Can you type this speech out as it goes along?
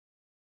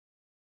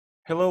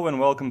Hello and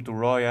welcome to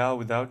Royale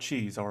Without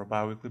Cheese, our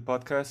bi-weekly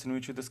podcast in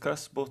which we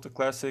discuss both the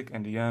classic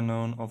and the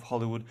unknown of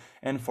Hollywood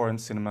and foreign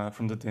cinema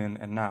from the then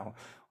and now.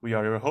 We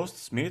are your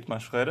hosts, me,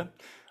 Tomás Ferreira,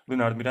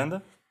 Leonardo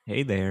Miranda,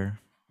 Hey there.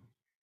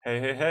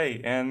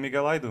 hey, and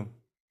Miguel Aido.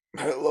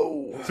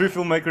 Hello. Three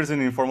filmmakers in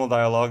informal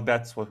dialogue,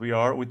 that's what we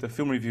are, with a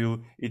film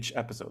review each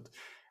episode.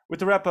 With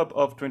the wrap-up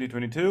of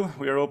 2022,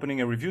 we are opening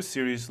a review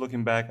series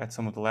looking back at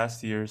some of the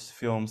last year's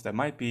films that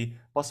might be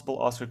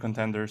possible Oscar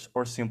contenders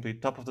or simply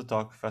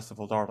top-of-the-talk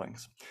festival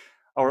darlings.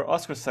 Our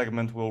Oscar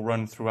segment will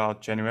run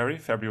throughout January,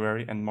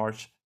 February, and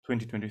March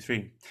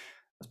 2023.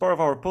 As part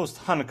of our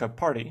post-Hanukkah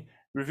party,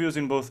 reviews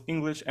in both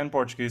English and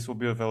Portuguese will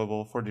be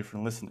available for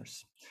different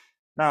listeners.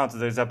 Now,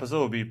 today's episode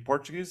will be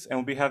Portuguese, and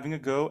we'll be having a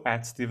go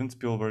at Steven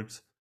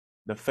Spielberg's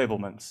The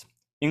Fabelmans.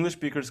 English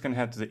speakers can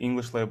head to the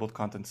English labeled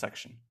content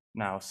section.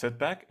 Now sit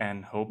back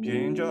and hope you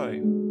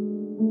enjoy.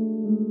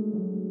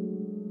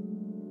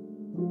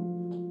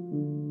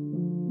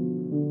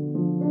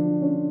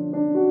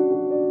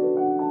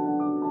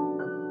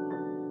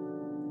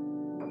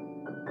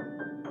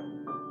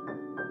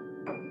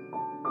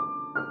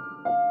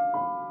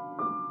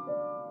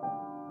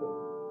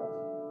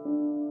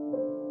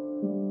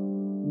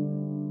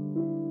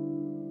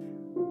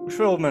 Os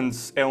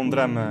Fabelmans é um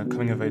drama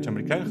coming of age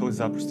americano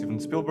realizado por Steven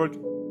Spielberg,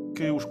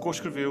 que os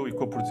co-escreveu e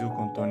co-produziu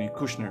com Tony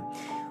Kushner.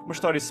 Uma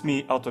história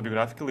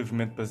semi-autobiográfica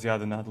livremente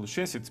baseada na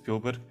adolescência de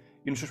Spielberg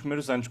e nos seus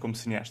primeiros anos como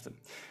cineasta.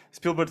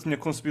 Spielberg tinha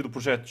concebido o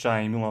projeto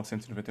já em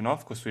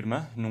 1999 com a sua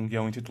irmã, num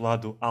guião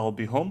intitulado I'll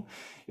Be Home.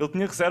 Ele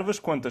tinha reservas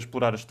quanto a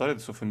explorar a história da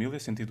sua família,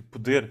 sentido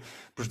poder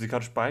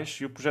prejudicar os pais,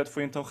 e o projeto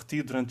foi então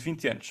retido durante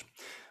 20 anos.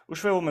 Os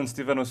Fabelmans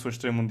tiveram a sua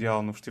estreia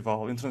mundial no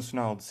Festival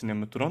Internacional de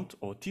Cinema de Toronto,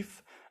 ou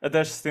TIFF, a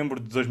 10 de setembro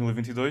de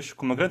 2022,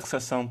 com uma grande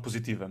recepção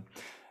positiva.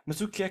 Mas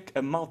o que é que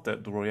a malta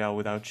do Royale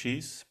Without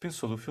Cheese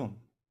pensou do filme?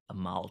 A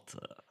malta.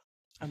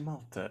 A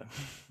malta.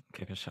 O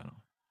que é que acharam?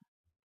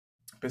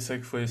 Pensei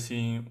que foi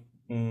assim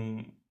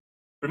um.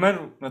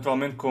 Primeiro,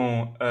 naturalmente,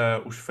 com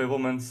os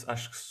Fabelmans,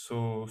 acho que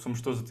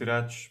somos todos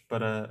atirados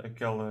para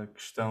aquela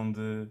questão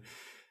de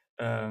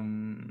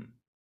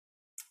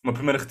uma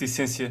primeira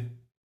reticência,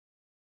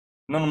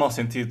 não no mau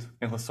sentido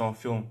em relação ao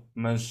filme,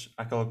 mas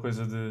aquela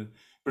coisa de,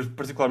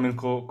 particularmente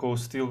com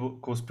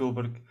o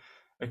Spielberg,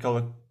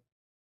 aquela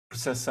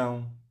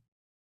percepção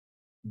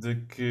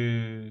de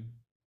que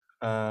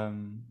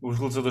os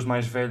realizadores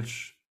mais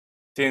velhos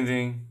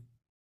tendem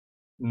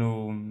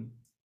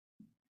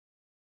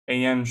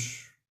em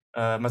anos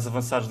mais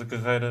avançados da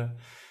carreira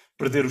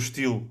perder o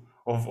estilo,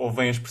 ou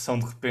vem a expressão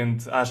de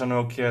repente, já não é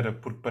o que era,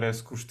 porque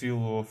parece que o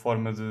estilo ou a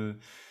forma de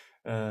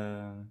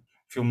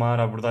filmar,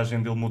 a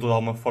abordagem dele mudou de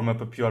alguma forma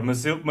para pior.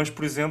 Mas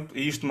por exemplo,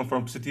 e isto de uma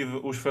forma positiva,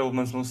 os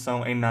Fabelmans não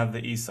são em nada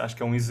isso. Acho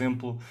que é um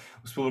exemplo.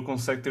 O Spielberg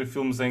consegue ter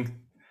filmes em que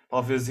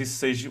talvez isso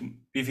seja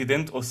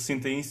evidente ou se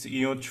sinta isso, e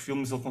em outros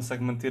filmes ele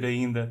consegue manter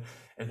ainda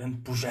a grande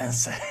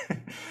pujança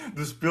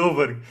do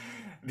Spielberg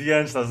de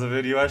antes, estás a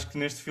ver? E eu acho que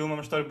neste filme é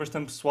uma história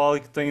bastante pessoal e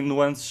que tem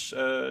nuances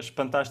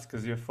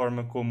fantásticas, e a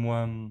forma como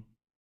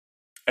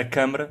a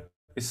câmara,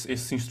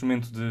 esse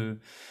instrumento de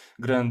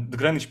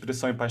grande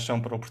inspiração e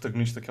paixão para o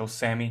protagonista, que é o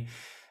Sammy,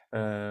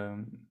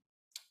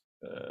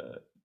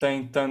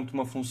 tem tanto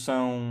uma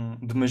função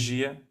de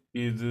magia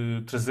e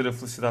de trazer a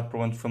felicidade para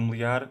o âmbito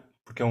familiar,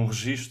 porque é um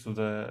registro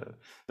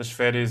das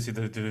férias e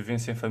da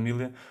vivência em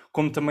família,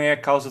 como também é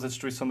a causa da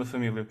destruição da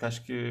família. Porque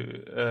acho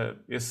que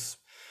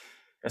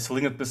essa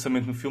linha de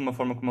pensamento no filme, a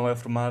forma como ela é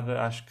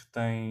formada, acho que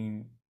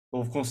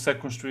ele consegue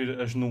construir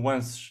as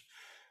nuances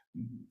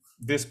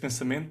desse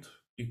pensamento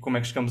e como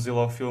é que chegamos ele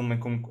ao filme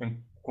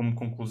como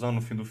conclusão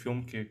no fim do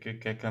filme, que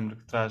é a câmara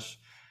que traz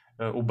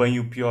o bem e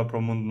o pior para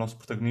o mundo do nosso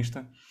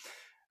protagonista.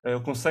 Ele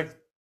consegue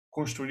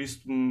construir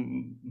isso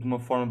de uma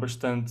forma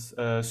bastante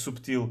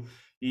subtil,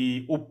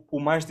 e o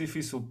mais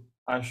difícil,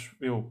 acho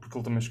eu, porque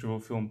ele também escreveu o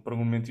filme, para um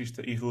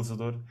momentista e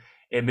realizador,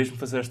 é mesmo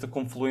fazer esta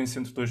confluência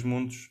entre dois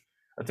mundos,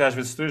 até às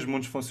vezes três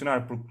mundos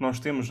funcionar, porque nós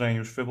temos em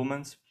Os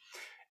Fabelmans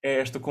é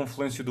esta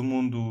confluência do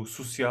mundo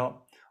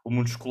social, o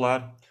mundo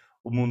escolar,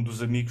 o mundo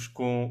dos amigos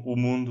com o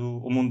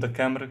mundo da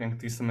câmara, em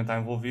que isso também está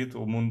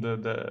envolvido, o mundo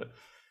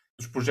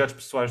dos projetos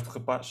pessoais do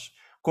rapaz,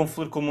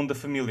 confluir com o mundo da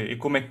família e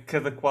como é que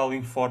cada qual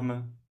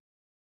informa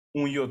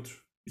um e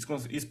outro.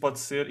 Isso pode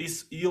ser,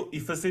 e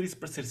fazer isso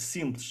para ser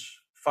simples,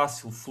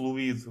 fácil,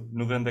 fluido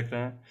no grande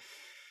ecrã,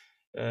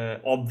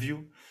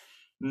 óbvio,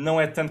 não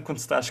é tanto quando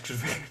se está a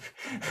escrever.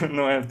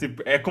 Não é,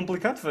 tipo, é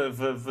complicado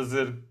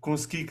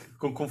conseguir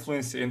com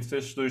confluência entre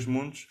estes dois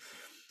mundos,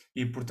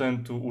 e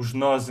portanto os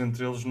nós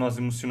entre eles, os nós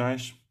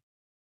emocionais,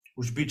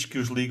 os bits que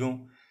os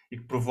ligam e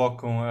que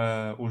provocam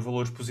os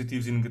valores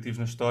positivos e negativos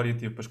na história,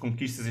 tipo as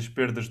conquistas e as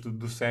perdas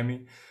do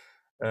Sammy,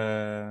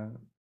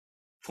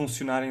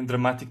 funcionarem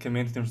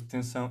dramaticamente em termos de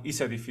tensão.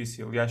 Isso é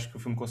difícil e acho que o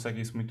filme consegue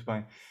isso muito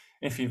bem.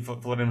 Enfim,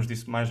 falaremos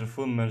disso mais a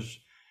fundo,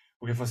 mas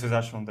o que é que vocês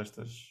acham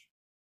destas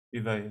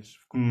ideias?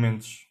 Que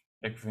momentos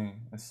é que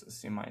vêm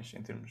assim mais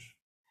em termos?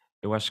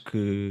 Eu acho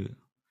que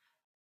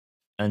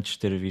antes de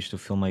ter visto o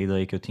filme, a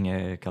ideia que eu tinha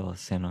é aquela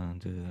cena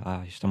de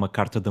isto é uma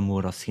carta de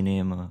amor ao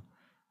cinema,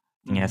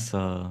 tinha Uhum.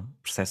 essa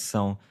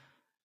percepção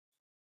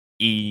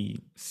e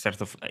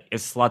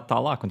esse lado está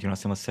lá, continua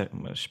a ser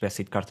uma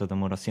espécie de carta de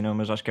amor ao cinema,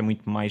 mas acho que é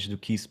muito mais do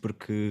que isso,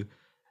 porque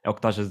é o que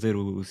estás a dizer,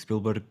 o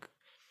Spielberg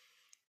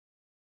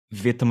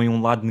vê também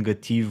um lado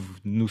negativo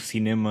no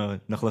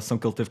cinema, na relação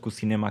que ele teve com o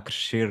cinema a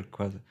crescer,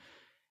 quase,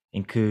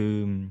 em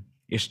que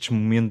estes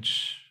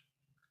momentos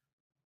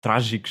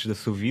trágicos da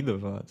sua vida,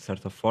 vá, de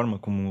certa forma,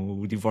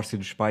 como o divórcio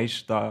dos pais,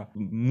 está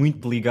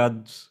muito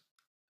ligado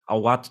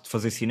ao ato de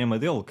fazer cinema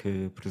dele,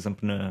 que, por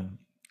exemplo,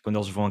 quando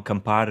eles vão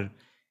acampar,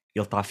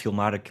 ele está a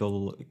filmar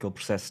aquele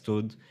processo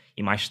todo,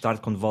 e mais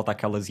tarde, quando volta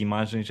àquelas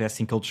imagens, é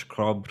assim que ele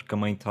descobre que a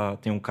mãe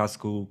tem um caso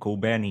com o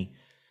Benny.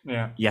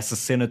 Yeah. E essa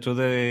cena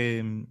toda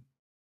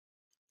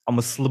há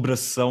uma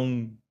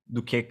celebração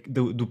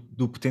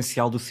do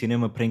potencial do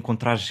cinema para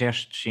encontrar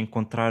gestos,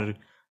 encontrar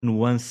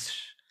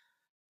nuances,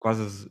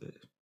 quase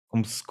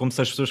como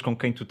se as pessoas com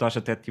quem tu estás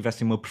até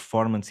tivessem uma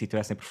performance e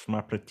tivessem a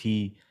performar para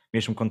ti,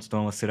 mesmo quando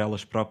estão a ser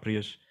elas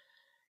próprias,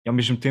 e ao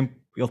mesmo tempo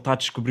ele está a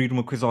descobrir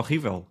uma coisa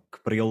horrível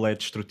que para ele é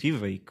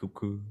destrutiva e que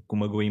o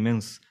magoa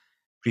imenso.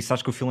 Por isso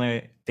acho que o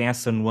filme tem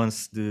essa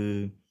nuance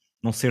de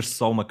não ser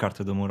só uma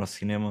carta de amor ao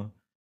cinema,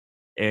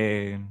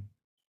 é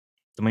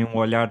também um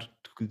olhar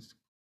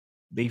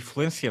da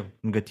influência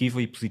negativa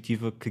e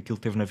positiva que aquilo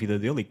teve na vida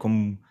dele e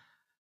como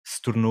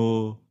se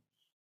tornou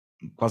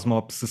quase uma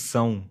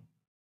obsessão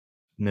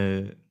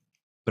na-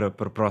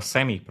 para o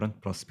Sammy, pronto,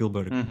 para o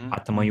Spielberg. Uhum. Há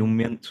também um Uhum.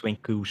 momento em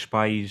que os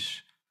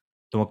pais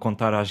estão a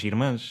contar às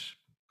irmãs,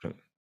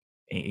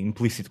 é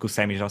implícito que o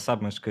Sammy já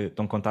sabe, mas que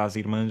estão a contar às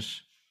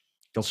irmãs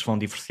que eles se vão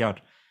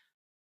divorciar.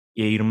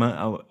 E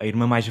a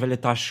irmã mais velha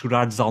está a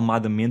chorar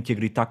desalmadamente e a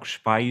gritar com os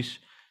pais,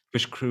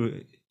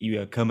 e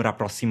a câmera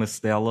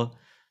aproxima-se dela.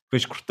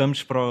 Depois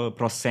cortamos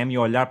para o Sammy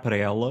a olhar para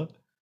ela.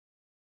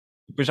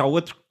 Depois há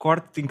outro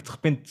corte em que de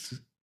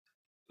repente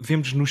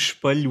vemos no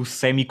espelho o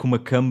Sammy com uma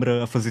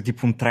câmera a fazer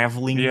tipo um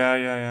travelling. Yeah,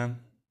 yeah, yeah.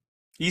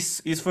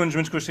 Isso foi um dos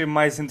momentos que eu achei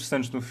mais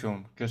interessantes no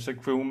filme. Que achei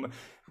que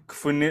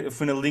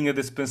foi na linha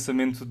desse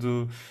pensamento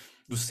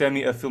do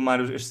Sammy a filmar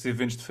estes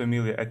eventos de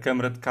família. A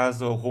câmara de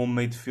casa, o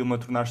homemade film, a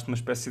tornar-se uma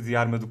espécie de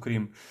arma do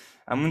crime.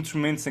 Há muitos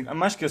momentos há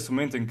mais que esse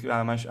momento em que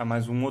há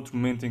mais um outro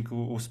momento em que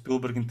o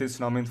Spielberg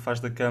intencionalmente faz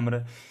da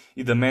câmara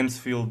e da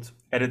Mansfield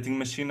Editing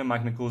Machine, a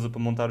máquina que ele usa para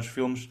montar os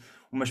filmes,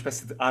 uma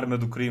espécie de arma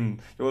do crime.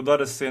 Eu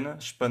adoro a cena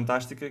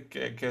fantástica, que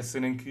é a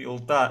cena em que ele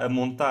está a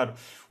montar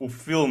o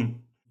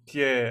filme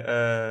que é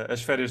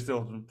as férias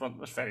dele,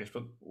 pronto, as férias,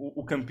 pronto,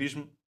 o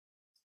campismo,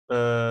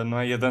 não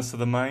é? E a dança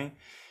da mãe,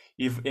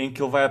 em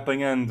que ele vai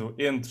apanhando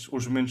entre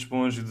os momentos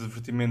bons e de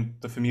divertimento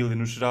da família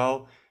no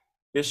geral,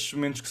 estes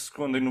momentos que se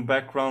escondem no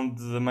background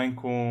da mãe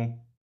com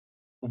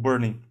o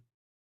Bernie.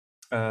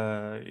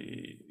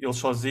 Eles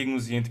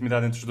sozinhos e a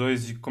intimidade entre os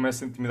dois, e como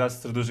essa intimidade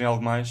se traduz em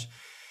algo mais.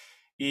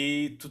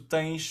 E tu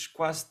tens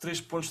quase três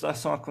pontos de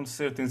ação a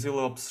acontecer. Tens ele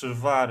a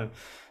observar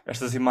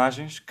estas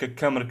imagens que a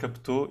câmara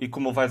captou, e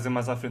como ele vai dizer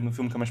mais à frente no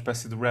filme, que é uma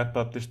espécie de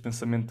wrap-up deste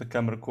pensamento da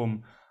câmara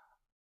como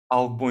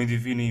algo bom e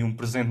divino e um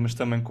presente, mas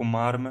também como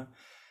uma arma.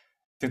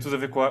 Tem tudo a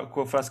ver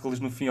com a frase que ele diz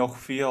no fim ao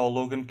refia, ao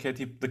Logan, que é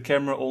tipo: The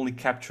camera only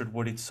captured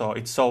what it saw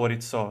what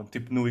it saw,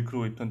 tipo nu e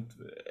cru. E, portanto,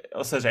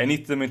 ou seja, é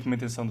nitidamente uma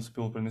intenção do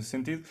Spielberg nesse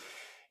sentido.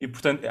 E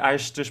portanto, há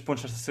estes três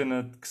pontos nesta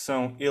cena que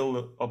são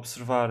ele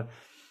observar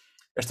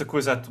esta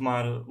coisa a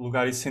tomar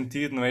lugar e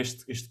sentido, não é?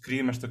 Este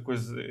crime, esta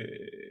coisa,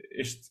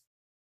 este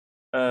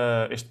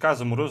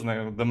caso amoroso,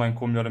 né? Da mãe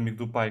com o melhor amigo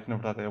do pai, que na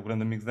verdade é o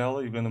grande amigo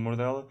dela e o grande amor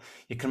dela,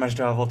 e que mais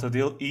gira à volta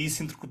dele, e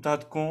isso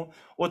intercutado com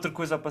outra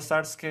coisa a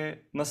passar-se, que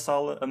é na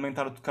sala a mãe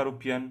estar a tocar o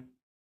piano,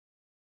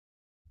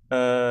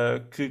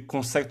 que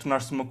consegue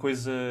tornar-se uma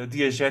coisa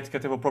diegética,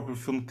 até o próprio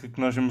filme que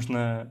nós vemos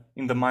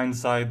in the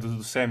Mind's Eye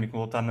do Sammy,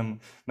 quando ele está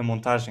na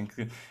montagem,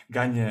 que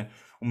ganha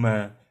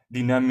uma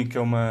dinâmica,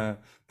 uma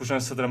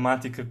pujança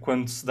dramática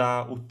quando se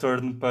dá o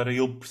turn para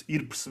ele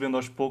ir percebendo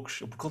aos poucos,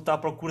 porque ele está à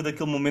procura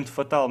daquele momento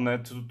fatal, né?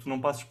 Tu não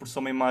passas por só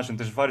uma imagem,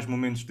 tens vários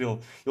momentos dele.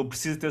 Ele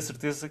precisa ter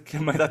certeza que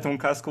a mãe dá-te um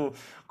caso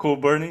com o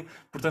Bernie,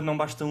 portanto não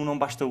basta um, não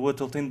basta o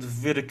outro, ele tem de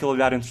ver aquele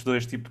olhar entre os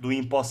dois, tipo do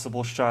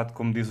impossible shot,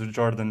 como diz o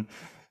Jordan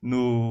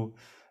no,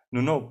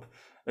 no Nope.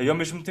 E ao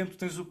mesmo tempo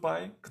tens o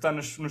pai que está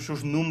nos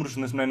seus números,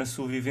 não é, na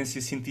sua vivência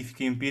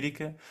científica e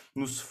empírica,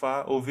 no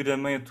sofá, a ouvir a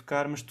mãe a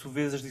tocar, mas tu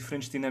vês as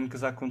diferentes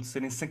dinâmicas a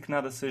acontecerem sem que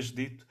nada seja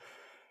dito,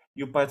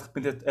 e o pai de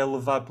repente é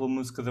levado pela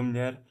música da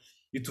mulher,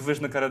 e tu vês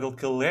na cara dele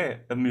que ele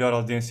é a melhor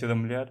audiência da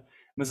mulher,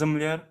 mas a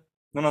mulher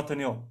não nota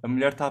nele. A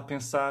mulher está a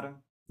pensar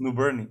no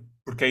Bernie,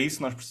 porque é isso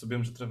que nós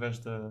percebemos através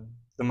da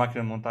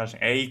máquina de montagem.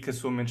 É aí que a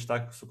sua mente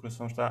está, que o seu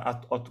coração está a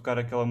tocar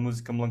aquela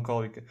música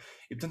melancólica.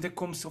 E portanto é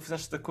como se ele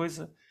fizesse esta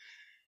coisa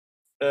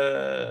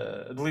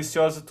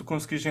deliciosa, tu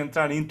conseguires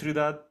entrar em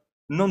interioridade,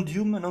 não de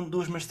uma, não de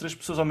duas, mas de três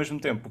pessoas ao mesmo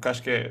tempo, o que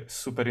acho que é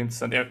super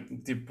interessante. É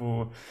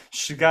tipo,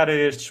 chegar a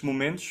estes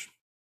momentos,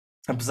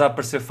 apesar de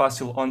parecer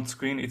fácil on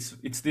screen,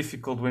 it's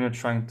difficult when you're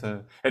trying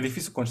to. É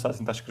difícil quando estás a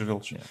tentar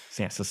escrevê-los. Yeah.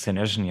 Sim, essa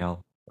cena é genial.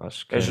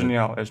 Acho que É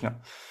genial, é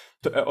genial.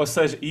 Ou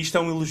seja, isto é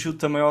um elogio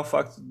também ao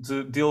facto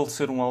de ele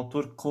ser um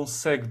autor que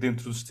consegue,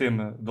 dentro do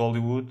sistema de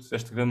Hollywood,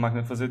 esta grande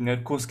máquina de fazer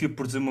dinheiro, conseguir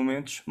produzir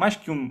momentos, mais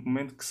que um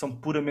momento, que são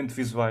puramente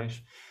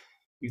visuais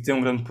e que têm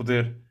um grande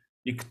poder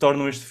e que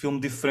tornam este filme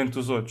diferente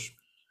dos outros.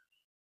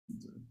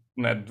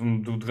 Né?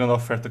 De grande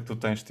oferta que tu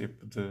tens,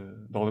 tipo, de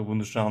Hollywood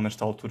no geral,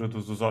 nesta altura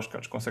dos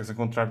Oscars, consegues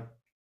encontrar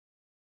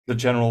the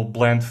general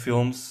bland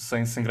films,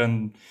 sem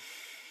grande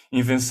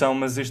invenção,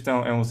 mas este é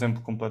um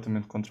exemplo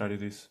completamente contrário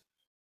disso.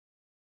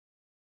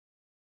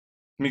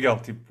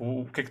 Miguel,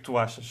 tipo, o que é que tu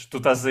achas? Tu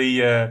estás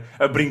aí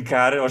a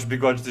brincar aos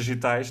bigodes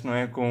digitais, não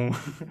é? Com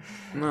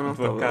Não, a não,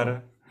 tua estava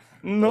cara.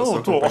 só Não, a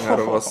estou. acompanhar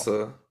o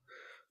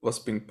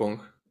vosso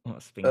ping-pong.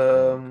 Nossa, ping-pong.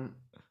 Ahm,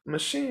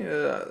 mas sim,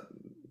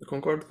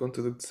 concordo com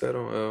tudo o que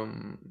disseram.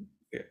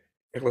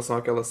 Em relação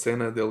àquela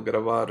cena dele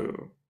gravar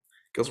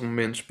aqueles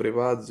momentos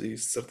privados e, de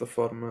certa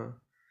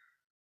forma,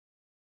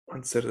 há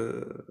de ser,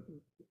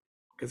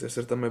 quer dizer,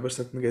 ser também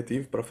bastante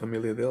negativo para a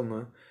família dele,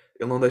 não é?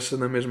 Ele não deixa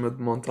na mesma de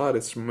montar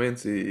esses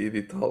momentos e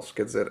editá-los,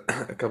 quer dizer,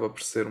 acaba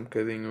por ser um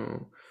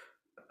bocadinho.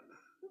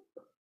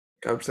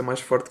 Acaba por ser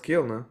mais forte que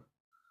ele, não é?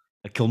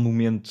 Aquele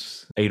momento,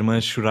 a irmã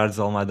a chorar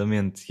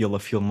desalmadamente e ele a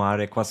filmar,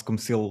 é quase como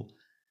se ele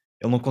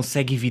não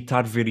consegue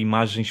evitar ver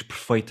imagens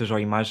perfeitas ou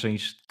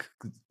imagens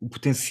o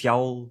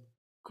potencial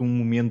que um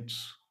momento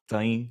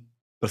tem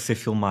para ser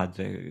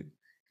filmado. É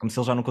como se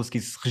ele já não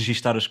conseguisse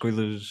registar as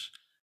coisas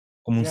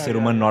como um Yeah, ser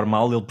yeah, humano yeah, yeah.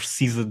 normal, ele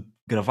precisa de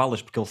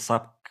gravá-las porque ele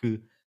sabe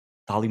que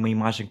está ali uma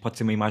imagem que pode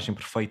ser uma imagem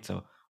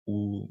perfeita,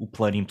 o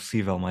plano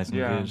impossível, mais uma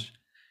Yeah. vez.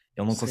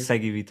 Ele não Sim,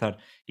 consegue evitar.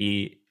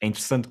 E é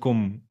interessante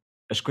como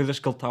as coisas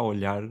que ele está a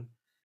olhar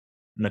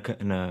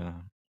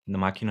na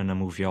máquina, na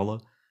moviola,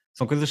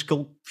 são coisas que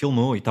ele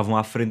filmou e estavam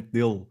à frente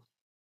dele.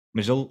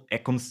 Mas ele é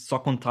como se só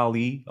quando está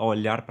ali a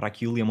olhar para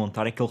aquilo e a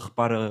montar é que ele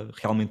repara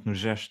realmente nos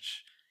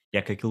gestos e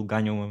é que aquilo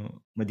ganha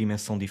uma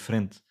dimensão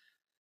diferente.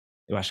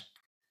 Eu acho que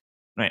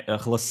não é, a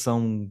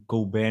relação com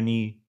o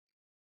Benny,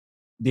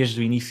 desde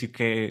o início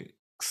que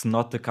se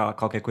nota que há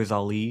qualquer coisa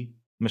ali,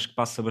 mas que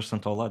passa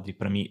bastante ao lado. E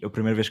para mim, a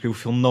primeira vez que vi o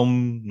filme não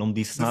me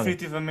disse nada.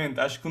 Definitivamente,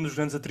 acho que um dos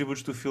grandes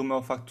atributos do filme é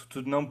o facto de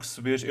tu não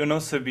perceberes. Eu não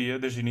sabia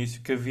desde o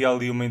início que havia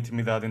ali uma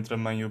intimidade entre a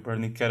mãe e o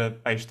Bernie que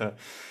era extra.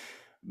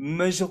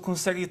 Mas ele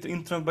consegue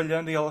ir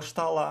trabalhando e ela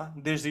está lá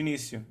desde o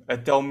início,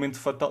 até ao momento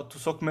fatal. Tu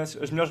só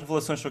começas. As melhores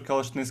revelações são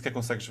aquelas que nem sequer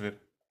consegues ver,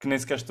 que nem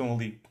sequer estão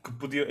ali. Que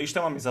podia, isto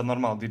é uma amizade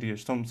normal,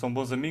 dirias. São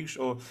bons amigos,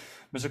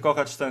 mas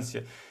ocorre à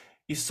distância.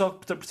 E só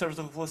te percebes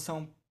da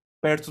revelação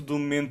perto do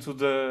momento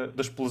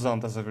da explosão,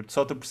 estás a ver? Tu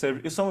só te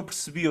percebes. Eu só me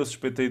percebi, eu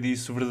suspeitei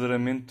disso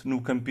verdadeiramente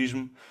no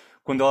campismo,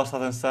 quando ela está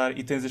a dançar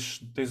e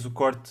tens o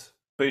corte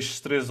para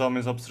estes três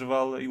homens a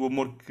observá-la e o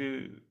amor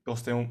que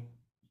eles têm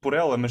por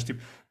ela, mas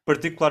tipo,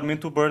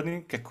 particularmente o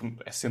Bernie, que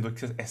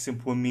é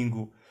sempre o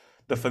amigo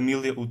da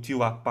família, o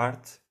tio à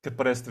parte, que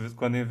aparece de vez em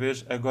quando em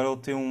vez, agora ele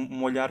tem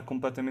um olhar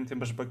completamente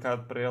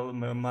embasbacado para ela,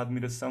 uma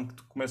admiração que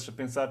tu começas a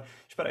pensar,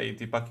 espera aí,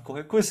 tipo, há aqui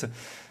qualquer coisa,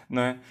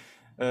 não é?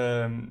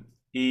 Um,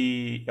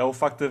 e é o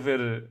facto de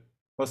haver,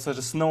 ou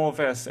seja, se não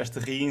houvesse esta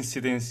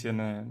reincidência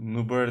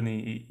no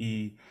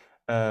Bernie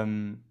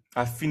um,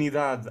 a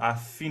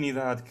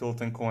afinidade que ele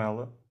tem com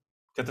ela,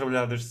 que é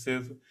trabalhar desde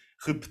cedo,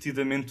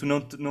 repetidamente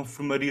tu não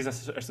formarias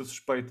esta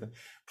suspeita.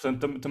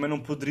 Portanto, também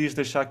não poderias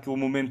deixar que o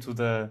momento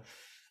da.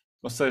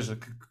 Ou seja,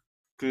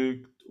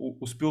 que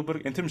o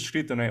Spielberg, em termos de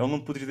escrita, não é? Ele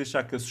não poderia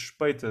deixar que a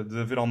suspeita de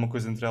haver alguma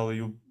coisa entre ela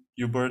e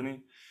o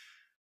Bernie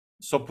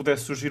só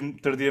pudesse surgir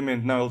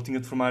tardiamente. Não, ele tinha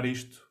de formar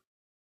isto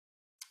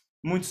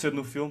muito cedo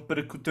no filme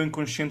para que o teu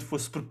inconsciente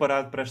fosse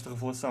preparado para esta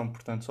revelação.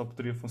 Portanto, só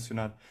poderia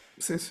funcionar.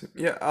 sim, sim.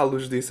 E à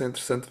luz disso é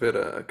interessante ver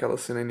aquela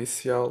cena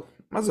inicial,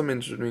 mais ou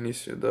menos no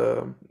início,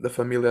 da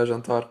família a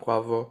jantar com a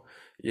avó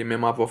e a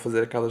mesma avó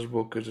fazer aquelas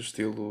bocas do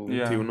estilo o tio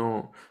Yeah.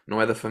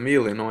 não é da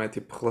família, não é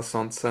tipo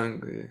relação de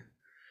sangue.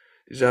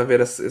 E já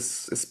ver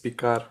esse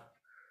picar,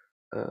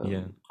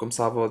 Yeah. como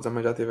se a avó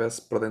também já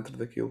estivesse por dentro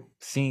daquilo.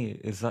 Sim,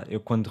 eu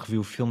quando revi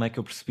o filme é que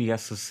eu percebi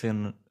essa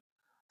cena.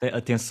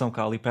 Atenção, que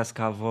ali parece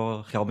que a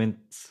avó realmente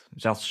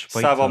já Sabe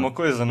suspeita. alguma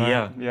coisa, não é?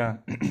 Yeah.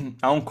 Yeah.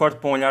 Há um corte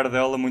para um olhar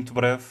dela muito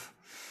breve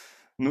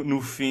no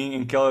fim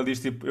em que ela diz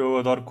tipo, eu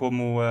adoro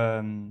como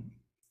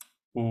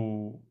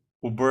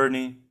o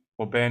Bernie,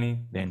 ou Benny,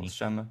 como é que ele Benny. se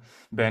chama?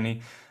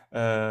 Benny,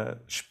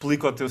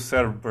 explica ao teu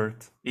cérebro,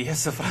 Bert. E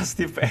essa frase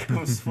tipo, é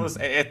como se fosse,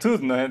 é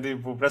tudo, não é?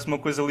 Tipo, parece uma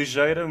coisa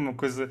ligeira, uma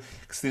coisa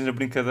que se diz na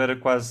brincadeira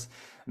quase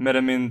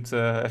meramente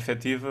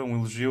afetiva, um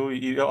elogio,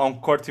 e há um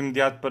corte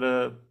imediato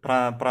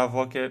para a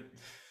avó que é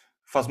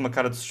faz uma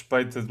cara de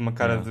suspeita, de uma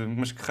cara Yeah. de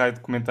mas que raio de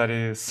comentário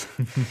é esse?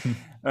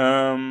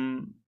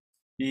 Um,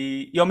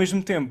 e ao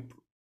mesmo tempo,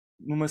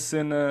 numa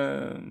cena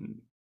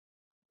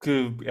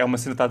que é uma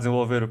cena que está a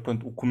desenvolver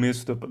pronto, o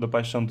começo da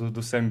paixão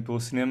do Sammy pelo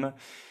cinema,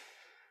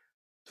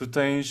 tu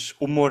tens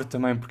humor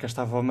também, porque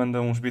esta avó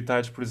manda uns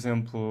bitites, por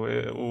exemplo,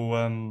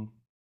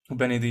 o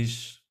Benny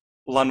diz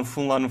lá no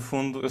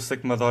fundo, eu sei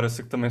que me adora, eu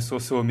sei que também sou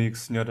seu amigo,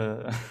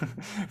 senhora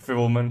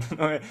Fabelman,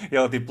 não é? E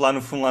ela tipo, lá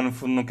no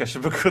fundo, não queres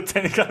saber o que eu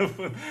tenho cá no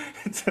fundo.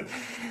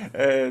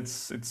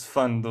 It's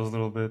fun, those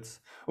little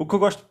bits. O que eu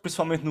gosto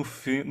principalmente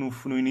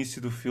no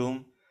início do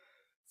filme,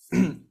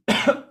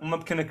 uma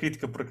pequena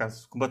crítica por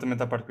acaso,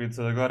 completamente à parte que eu ia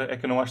dizer agora, é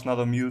que eu não acho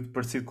nada ao miúdo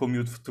parecido com o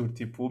miúdo futuro.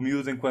 Tipo, o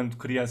miúdo enquanto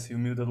criança e o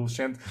miúdo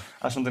adolescente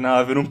acho que não tem nada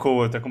a ver um com o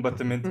outro, é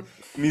completamente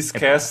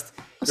miscast.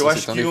 Não Eu são assim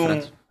acho tão que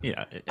diferentes.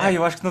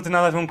 eu acho que não tem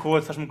nada a ver um com o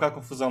outro, faz-me um bocado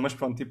de confusão, mas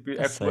pronto, tipo, é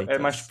mais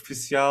Aceita-se.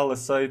 superficial,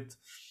 aceito.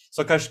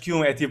 Só que acho que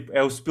um é tipo,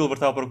 é o Spielberg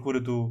está à procura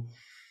do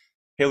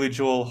Haley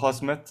Joel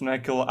Osment, né?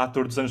 Aquele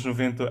ator dos anos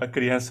 90, a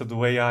criança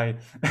do AI,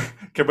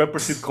 que é bem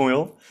parecido com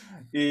ele.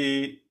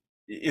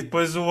 E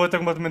depois o outro é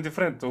completamente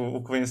diferente,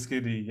 o que vem a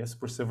seguir, e é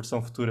por ser a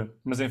versão futura.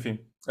 Mas enfim,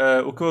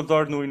 o que eu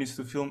adoro no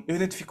início do filme, eu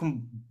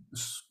identifico-me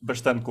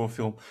bastante com o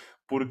filme,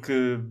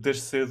 porque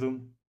desde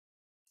cedo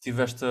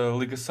tive esta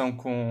ligação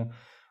com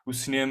o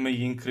cinema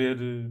e em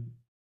querer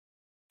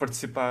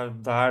participar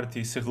da arte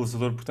e ser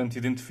realizador, portanto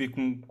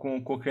identifico-me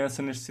com a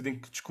criança neste sentido em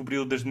que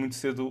descobriu desde muito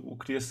cedo o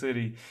que queria ser,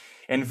 e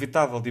é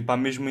inevitável, tipo, há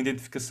mesmo uma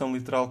identificação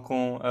literal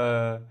com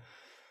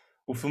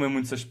o filme em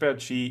muitos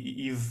aspectos,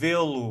 e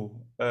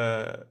vê-lo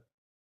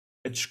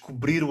a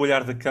descobrir o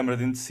olhar da câmara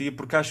dentro de si,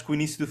 porque acho que o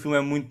início do filme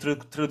é muito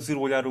traduzir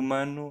o olhar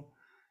humano,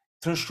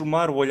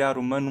 transformar o olhar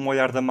humano num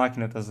olhar da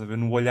máquina, estás a ver?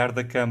 No olhar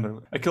da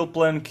câmara. Aquele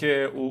plano que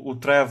é o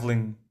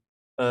travelling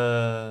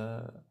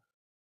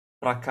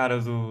para a cara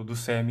do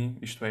Sammy,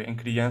 isto é, em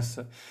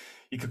criança,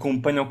 e que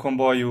acompanha o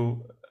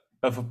comboio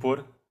a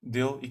vapor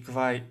dele e que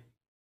vai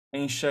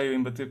em cheio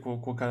em bater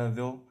com a cara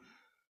dele,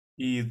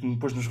 e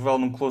depois nos revela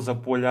num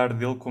close-up o olhar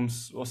dele, como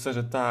se, ou seja,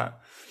 está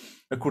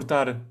a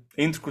cortar, a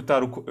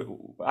entrecortar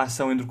a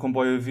ação entre o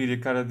comboio a vir e a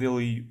cara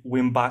dele e o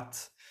embate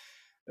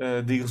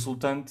daí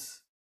resultante.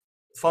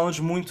 Fala-nos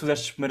muito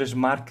destas primeiras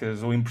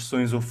marcas ou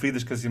impressões ou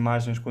feridas que as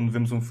imagens, quando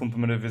vemos um filme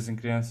pela primeira vez em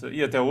criança,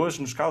 e até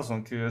hoje nos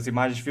causam, que as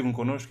imagens ficam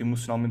connosco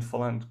emocionalmente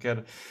falando,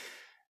 quer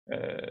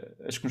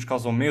as que nos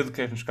causam medo,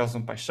 quer nos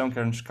causam paixão,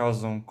 quer nos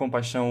causam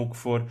compaixão, o que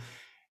for.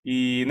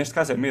 E neste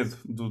caso é medo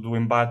do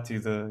embate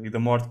e da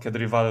morte que é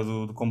derivada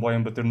do comboio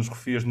em bater nos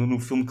refios no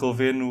filme que ele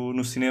vê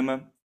no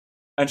cinema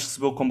antes de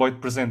receber o comboio de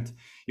presente.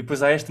 E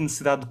depois há esta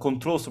necessidade de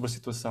controle sobre a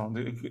situação.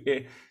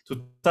 Tu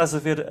estás a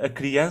ver a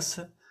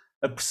criança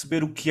a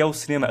perceber o que é o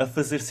cinema, a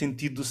fazer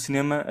sentido do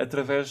cinema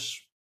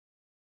através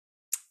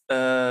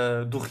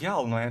do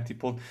real, não é?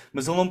 Tipo,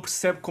 mas ele não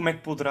percebe como é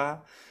que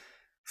poderá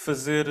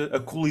fazer a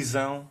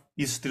colisão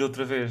existir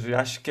outra vez. E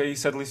acho que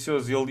isso é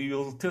delicioso. E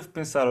ele teve de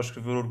pensar ao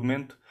escrever o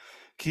argumento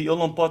que ele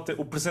não pode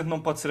o presente não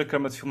pode ser a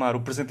câmara de filmar,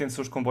 o presente tem de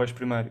ser os comboios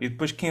primeiro. E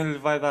depois quem lhe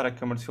vai dar a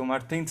câmara de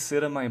filmar tem de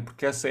ser a mãe,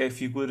 porque essa é a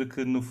figura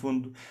que, no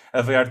fundo,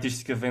 a veia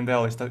artística vem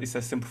dela. Isso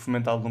é sempre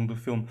fomentado ao longo do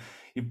filme.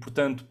 E,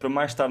 portanto, para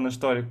mais tarde na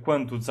história,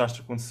 quando o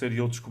desastre acontecer e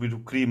ele descobrir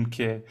o crime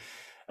que é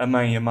a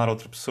mãe amar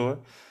outra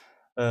pessoa,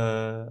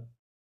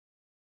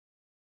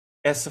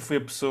 essa foi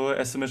a pessoa,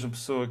 essa mesma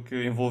pessoa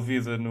que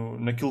envolvida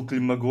naquilo que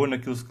lhe magoou,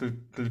 naquilo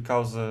que lhe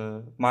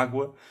causa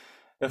mágoa,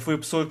 foi a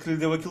pessoa que lhe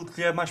deu aquilo que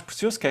lhe é mais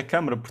precioso, que é a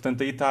câmara.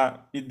 Portanto, aí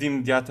está de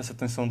imediato essa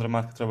tensão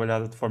dramática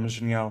trabalhada de forma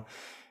genial.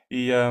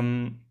 E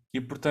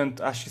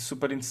portanto, acho isso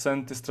super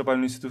interessante, esse trabalho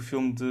no início do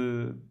filme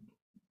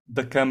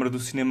da câmara, do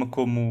cinema,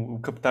 como o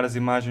captar as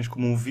imagens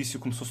como um vício,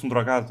 como se fosse um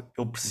drogado.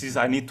 Ele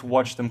precisa, I need to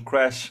watch them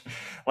crash,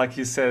 like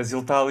he says.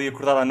 Ele está ali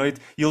acordado à noite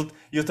e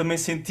eu também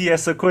senti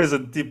essa coisa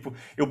de tipo,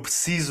 eu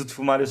preciso de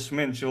filmar estes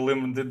momentos. Eu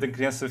lembro da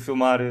criança a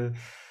filmar,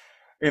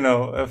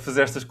 a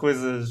fazer estas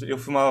coisas. Eu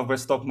filmava bem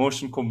stop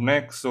motion com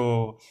bonecos,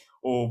 ou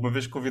uma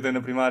vez convidei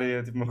na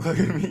primária, tipo, uma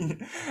colega minha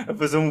a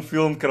fazer um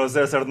filme que era o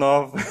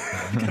 009,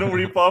 que era um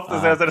rip-off do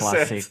 007.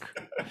 Clássico.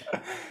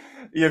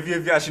 E havia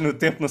viagem no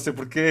tempo, não sei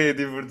porquê,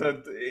 tipo,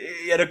 portanto,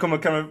 e era com uma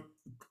câmera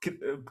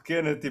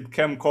pequena, tipo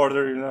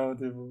camcorder,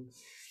 tipo.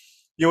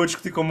 E eu a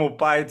discutir com o meu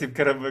pai, tipo,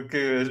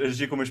 que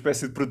agia como uma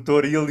espécie de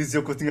produtor, e ele dizia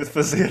o que eu tinha de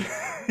fazer.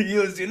 E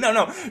eu dizia,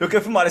 não, eu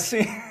quero filmar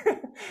assim.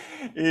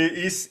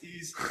 E isso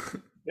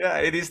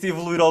de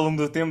evoluir ao longo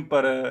do tempo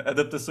para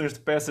adaptações de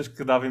peças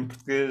que dava em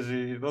português,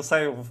 e não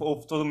sei,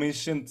 houve toda uma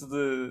enchente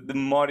de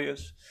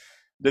memórias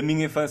da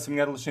minha infância,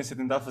 minha adolescência, a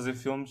tentar fazer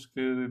filmes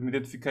que me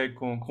identifiquei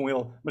com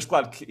ele. Mas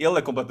claro que ele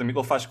é completamente,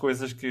 ele faz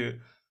coisas que,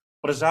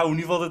 para já, o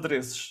nível de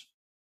adereços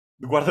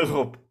de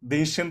guarda-roupa, de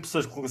enchente de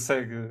pessoas que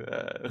consegue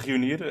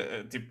reunir,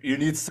 tipo, you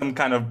need some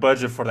kind of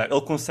budget for that.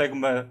 Ele consegue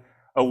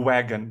a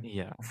wagon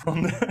Yeah.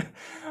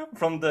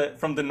 from the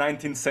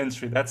 19th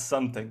century, that's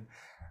something.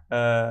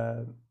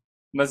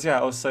 Mas,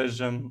 ou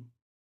seja,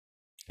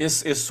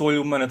 esse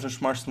olho humano a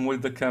transformar-se no olho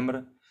da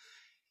câmara,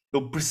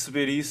 ele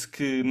perceber isso,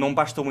 que não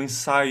basta um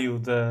ensaio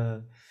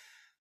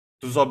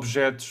dos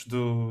objetos,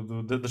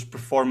 das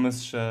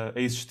performances a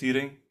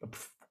existirem.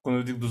 Quando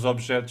eu digo dos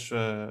objetos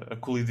a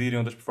colidirem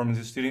ou das performances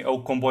a existirem, é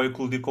o comboio a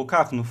colidir com o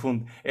carro, no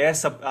fundo. É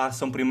essa a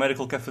ação primeira que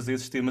ele quer fazer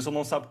existir, mas ele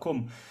não sabe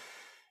como.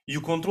 E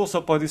o controle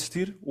só pode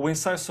existir, o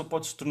ensaio só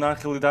pode se tornar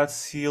realidade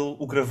se ele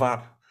o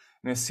gravar,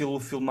 né? Se ele o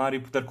filmar e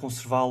puder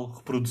conservá-lo,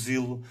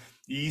 reproduzi-lo.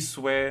 E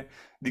isso é,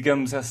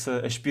 digamos,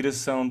 essa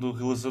aspiração do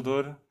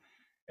realizador,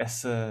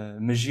 essa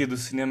magia do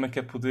cinema, que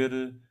é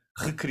poder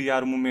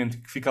recriar o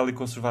momento que fica ali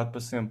conservado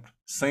para sempre,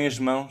 sem as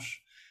mãos,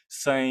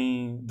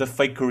 sem the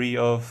fakery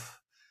of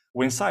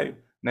o ensaio.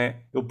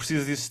 né? Ele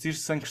precisa de existir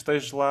sem que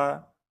esteja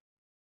lá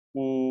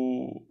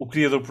o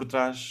criador por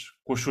trás,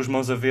 com as suas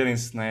mãos a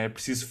verem-se, né? É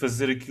preciso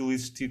fazer aquilo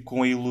existir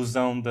com a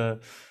ilusão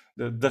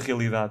da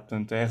realidade,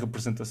 portanto, é a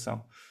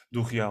representação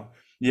do real.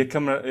 E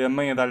a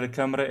mãe a dar-lhe a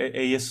câmara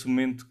é esse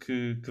momento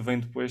que vem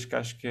depois, que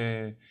acho que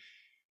é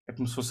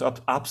como se fosse a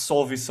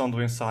absolvição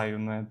do ensaio,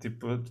 não é?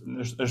 Tipo,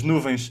 as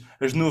nuvens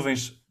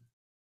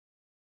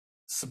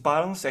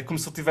separam-se, é como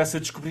se ele estivesse a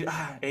descobrir,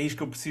 é isto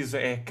que eu preciso,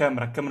 é a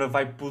câmara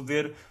vai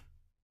poder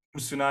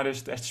proporcionar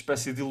esta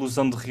espécie de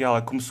ilusão de real,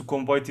 é como se o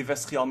comboio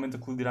tivesse realmente a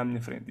colidir à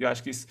minha frente. Eu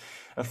acho que isso,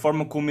 a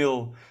forma como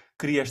ele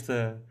cria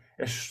esta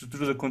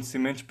estrutura de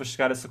acontecimentos para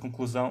chegar a essa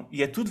conclusão,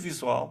 e é tudo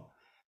visual,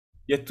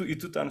 e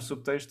tudo está no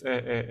subtexto,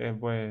 é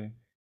bué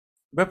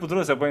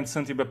poderoso, é bem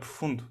interessante e bem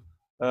profundo.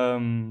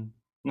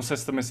 Não sei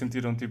se também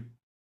sentiram tipo,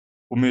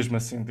 o mesmo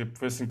assim, tipo,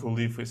 foi assim que eu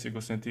li, foi assim que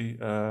eu senti.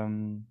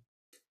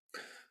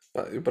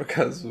 Pá, eu por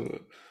acaso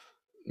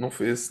não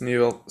fui a esse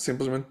nível,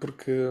 simplesmente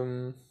porque.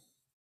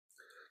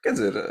 Quer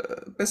dizer,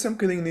 pensei um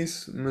bocadinho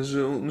nisso, mas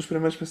um dos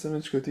primeiros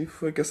pensamentos que eu tive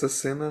foi que essa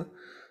cena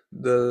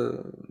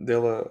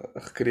dela a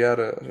recriar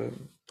a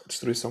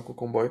destruição com o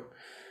comboio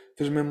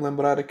fez-me mesmo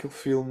lembrar aquele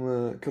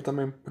filme que ele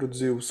também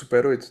produziu, o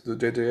Super 8, do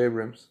J.J.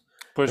 Abrams.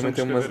 Depois Também não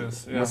tem cheguei a ver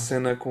esse. uma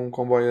cena com um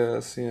comboio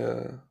assim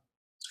a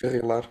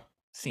descarrilar.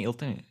 Sim, ele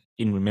tem.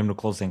 E mesmo no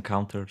Close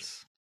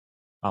Encounters,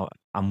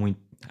 há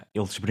muito.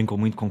 Eles brincam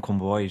muito com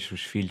comboios,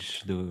 os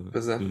filhos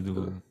Pois é.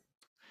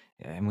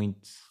 É muito.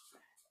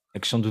 A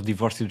questão do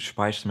divórcio dos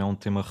pais também é um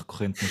tema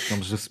recorrente nos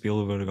filmes do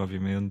Spielberg,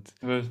 obviamente.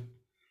 Pois.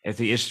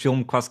 Este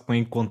filme quase que põe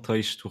em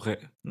contexto,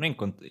 não em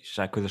contexto,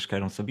 já há coisas que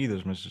eram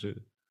sabidas, mas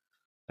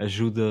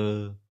ajuda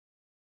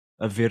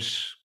a ver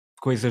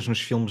coisas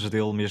nos filmes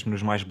dele, mesmo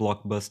nos mais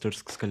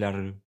blockbusters, que se calhar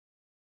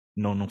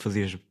não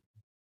fazias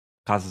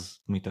caso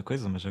de muita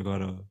coisa, mas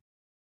agora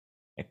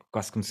é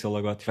quase como se ele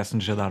agora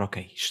tivesse-nos a dar,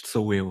 ok, isto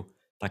sou eu,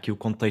 está aqui o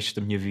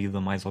contexto da minha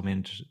vida, mais ou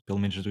menos, pelo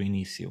menos do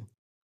início.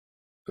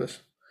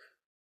 Pois.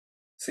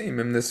 Sim,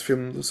 mesmo nesse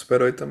filme do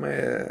Super 8 também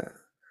é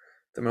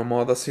uma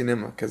ode ao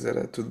cinema, quer dizer,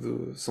 é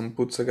tudo. São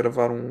putos a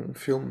gravar um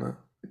filme, né?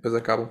 E depois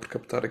acabam por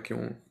captar aqui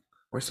um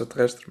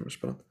extraterrestre, mas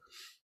pronto.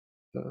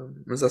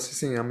 Mas assim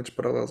sim, há muitos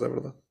paralelos, é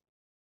verdade.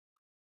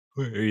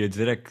 Eu ia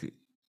dizer é que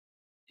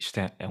isto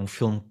é um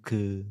filme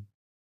que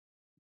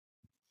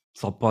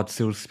só pode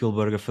ser o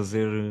Spielberg a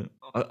fazer.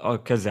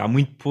 Quer dizer, há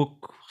muito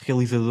pouco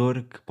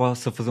realizador que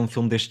possa fazer um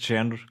filme deste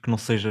género que não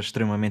seja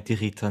extremamente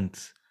irritante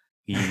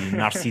e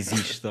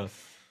narcisista.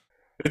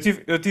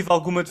 Eu tive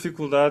alguma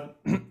dificuldade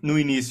no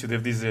início,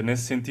 devo dizer,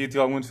 nesse sentido,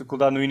 tive alguma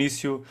dificuldade no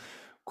início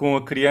com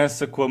a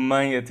criança, com a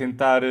mãe, a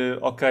tentar,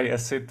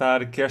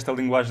 aceitar que esta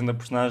linguagem da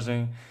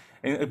personagem.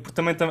 Porque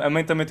também, a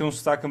mãe também tem um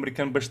sotaque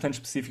americano bastante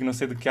específico, não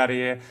sei de que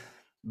área é.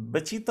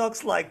 But she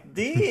talks like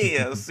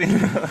this, you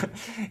know?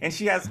 And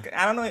she has,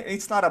 I don't know,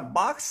 it's not a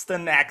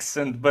Boston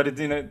accent, but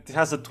it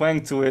has a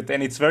twang to it,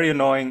 and it's very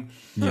annoying.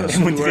 Não, Yeah. É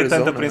são muito do irritante a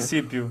Arizona, né?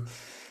 princípio.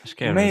 Acho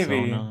que é Maybe.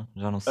 Arizona,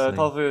 já não sei.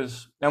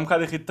 Talvez. É um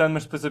bocado irritante,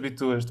 mas depois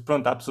habituas-te.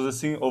 Pronto, há pessoas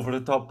assim, over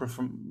the top,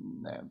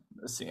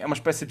 assim, é uma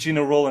espécie de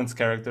Gina Rowlands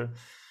character.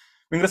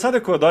 O engraçado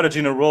é que eu adoro a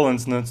Gina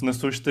Rowlands na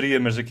sua histeria,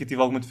 mas aqui tive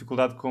alguma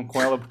dificuldade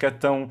com ela porque é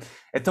tão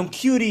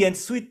cutie and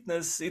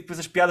sweetness e depois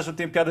as piadas não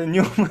têm piada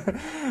nenhuma.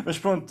 Mas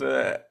pronto,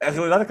 a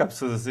realidade é que há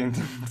pessoas assim,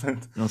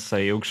 portanto, Não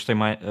sei, eu gostei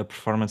mais. A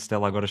performance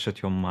dela agora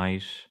chateou-me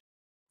mais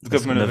do que a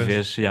primeira segunda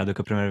vez. vez, do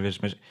que a primeira vez.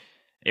 Mas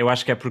eu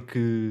acho que é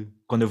porque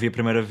quando eu vi a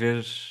primeira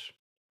vez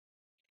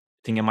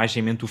tinha mais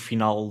em mente o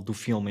final do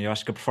filme. Eu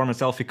acho que a performance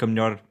dela fica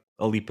melhor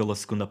ali pela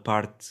segunda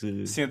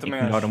parte, Sim, eu em também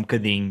que melhora um acho.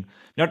 bocadinho.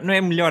 Não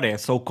é melhor, é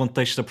só o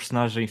contexto da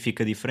personagem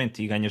fica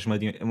diferente e ganhas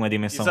uma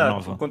dimensão Exato, o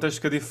nova. contexto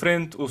fica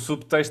diferente, o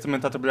subtexto também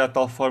está a trabalhar de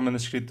tal forma na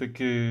escrita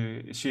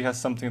que she has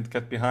something to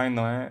get behind,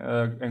 não é?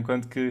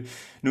 Enquanto que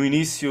no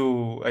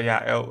início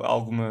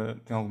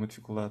tem alguma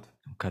dificuldade.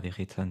 Um bocado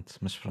irritante,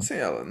 mas pronto. Sim,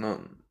 ela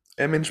não.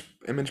 É menos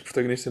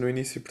protagonista no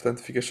início,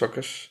 portanto fica só com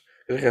as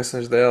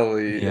reações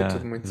dela e é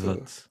tudo muito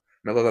Exato.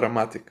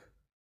 melodramático.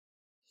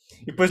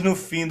 E depois no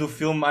fim do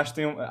filme, acho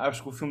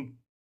que o filme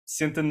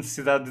sente a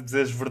necessidade de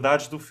dizer as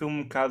verdades do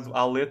filme um bocado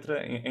à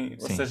letra,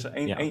 ou Sim, seja,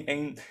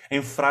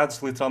 em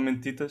frases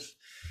literalmente ditas.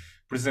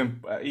 Por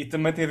exemplo, e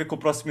também tem a ver com a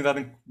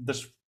proximidade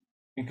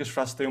em que as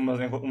frases têm uma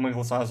em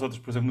relação às outras.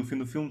 Por exemplo, no fim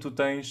do filme tu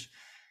tens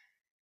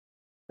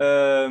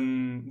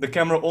The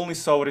camera only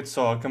saw what it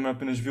saw. A câmera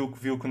apenas viu o que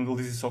viu quando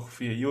ele diz isso ao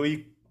Refia. E eu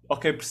aí,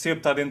 ok, percebo,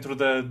 está dentro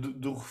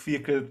do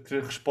Refia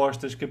querer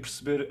respostas, quer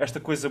perceber esta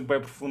coisa bem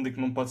profunda e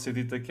que não pode ser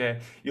dita, que é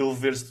ele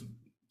ver-se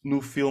no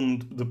filme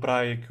de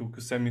praia que o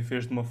Sammy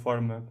fez de uma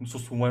forma como se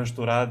fosse um anjo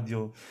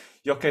dourado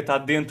e ok, está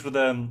dentro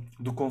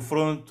do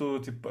confronto,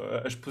 tipo,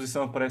 a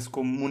exposição aparece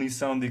como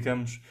munição,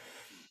 digamos,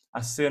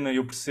 à cena,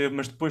 eu percebo,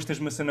 mas depois tens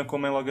uma cena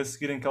como é logo a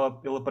seguir em que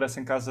ele aparece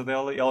em casa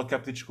dela e ela quer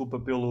pedir desculpa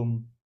por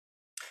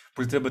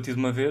lhe ter batido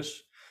uma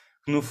vez,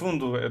 que no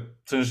fundo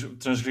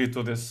transgredir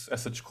toda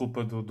essa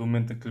desculpa do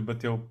momento em que lhe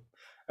bateu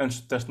antes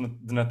do teste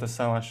de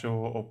natação, acho,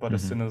 ou para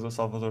cenas do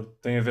Salvador.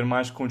 Tem a ver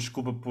mais com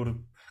desculpa por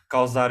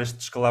causar este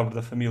descalabro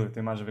da família,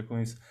 tem mais a ver com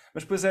isso.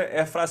 Mas depois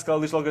é a frase que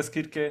ela diz logo a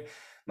seguir que é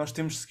nós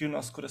temos de seguir o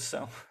nosso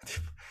coração.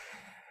 Tipo,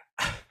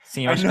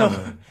 Sim, eu ai acho que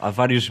não! há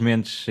vários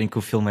momentos em que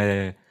o filme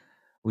é.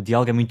 O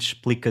diálogo é muito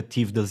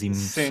explicativo das Sim,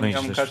 emoções é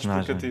um das bocado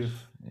personagens.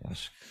 explicativo. Eu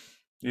acho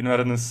que. E não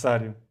era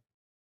necessário.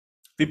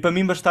 Tipo, a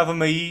mim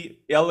bastava-me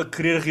aí ela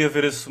querer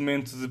reaver esse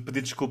momento de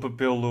pedir desculpa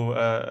pelo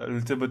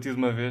lhe ter batido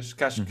uma vez,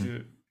 que acho Uhum.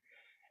 que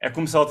é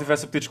como se ela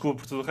tivesse a pedir desculpa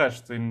por tudo o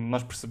resto, e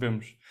nós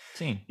percebemos.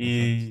 Sim, exato.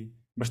 E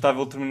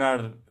bastava ele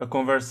terminar a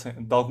conversa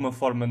de alguma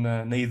forma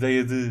na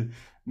ideia de.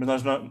 Mas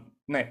nós não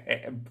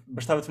é,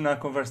 bastava terminar a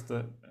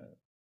conversa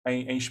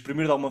em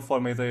exprimir de alguma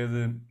forma a ideia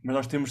de. Mas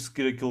nós temos de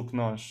seguir aquilo que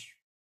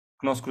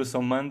que o nosso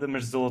coração manda,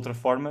 mas dizê-lo de outra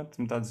forma,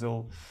 tentar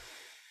dizê-lo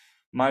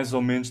mais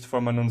ou menos de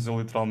forma a não dizê-lo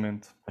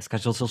literalmente. Parece que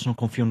às vezes eles não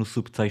confiam no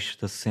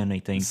subtexto da cena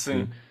e têm que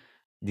Sim.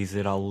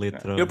 dizer à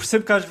letra. Eu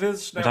percebo que às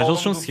vezes, né, Mas às ao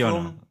vezes longo do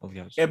funciona, filme,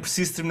 aliás. é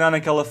preciso terminar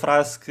naquela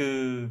frase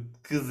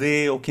que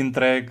dê ou que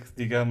entregue,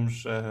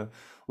 digamos,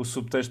 o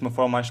subtexto de uma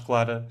forma mais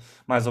clara,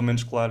 mais ou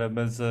menos clara,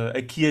 mas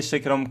aqui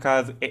achei que era um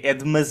bocado. É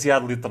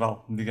demasiado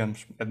literal,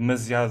 digamos. É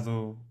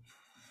demasiado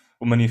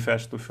o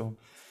manifesto do filme.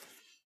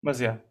 Mas,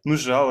 no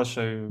geral,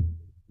 achei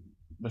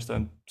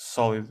bastante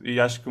sólido. E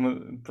acho que,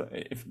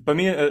 para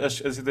mim,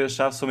 as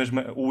ideias-chave são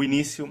mesmo o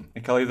início,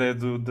 aquela ideia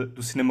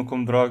do cinema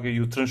como droga e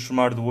o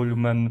transformar do olho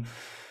humano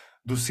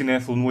do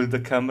cinéfilo no olho da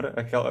câmara,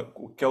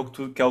 que é o que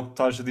tu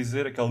estás a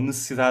dizer, aquela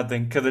necessidade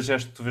em cada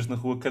gesto que tu vês na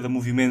rua, cada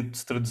movimento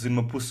se traduzir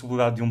numa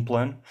possibilidade de um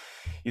plano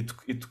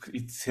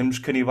e sermos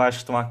canibais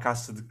que estão à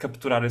caça de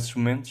capturar esses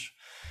momentos.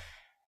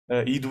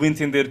 E do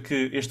entender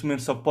que este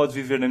momento só pode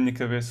viver na minha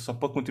cabeça, só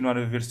pode continuar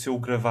a viver se eu o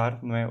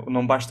gravar, não é?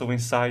 Não basta o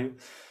ensaio,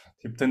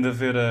 tipo, tem de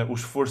haver o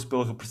esforço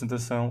pela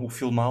representação, o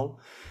filmá-lo.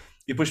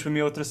 E depois para mim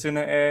a outra cena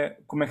é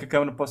como é que a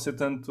câmara pode ser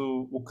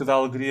tanto o que dá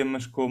alegria,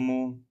 mas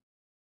como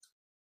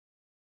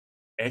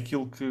é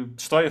aquilo que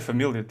destrói a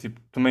família, tipo,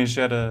 também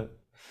gera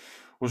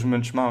os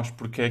momentos maus,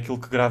 porque é aquilo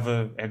que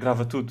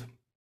grava tudo.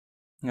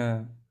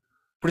 É.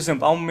 Por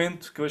exemplo, há um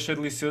momento que eu achei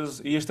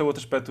delicioso, e este é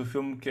outro aspecto do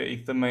filme, e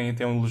que também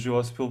tem um elogio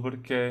ao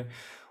Spielberg, que é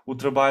o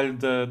trabalho,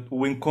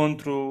 o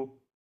encontro.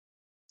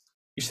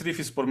 Isto é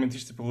difícil pôr mente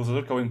isto para o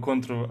realizador, que é o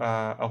encontro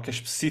ao que é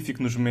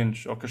específico nos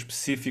momentos, ao que é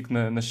específico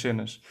nas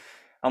cenas.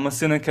 Há uma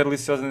cena que é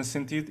deliciosa nesse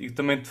sentido e que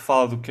também te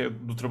fala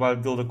do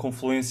trabalho dele, da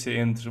confluência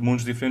entre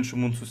mundos diferentes, o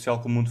mundo social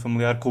com o mundo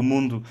familiar, com o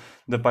mundo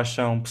da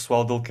paixão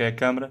pessoal dele, que é a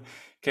câmara,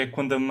 que é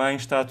quando a mãe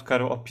está a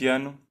tocar ao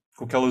piano,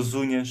 com aquelas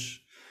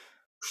unhas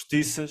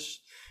postiças,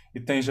 e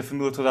tens a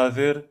família toda a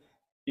ver,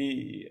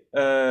 e,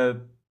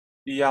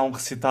 e há um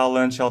recital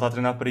antes, ela está a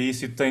treinar para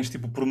isso, e tu tens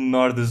tipo o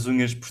pormenor das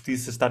unhas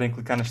postiças estarem a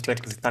clicar nas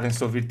teclas e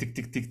estarem-se a ouvir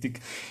tic-tic-tic-tic.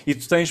 E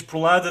tu tens, por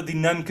um lado, a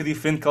dinâmica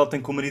diferente que ela tem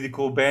com o marido e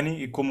com o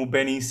Benny, e como o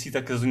Benny incita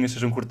que as unhas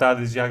sejam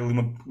cortadas, e há ali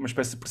uma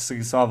espécie de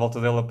perseguição à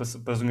volta dela para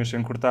as unhas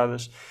serem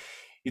cortadas.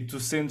 E tu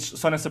sentes,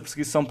 só nessa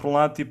perseguição, por um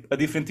lado, tipo, a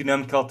diferente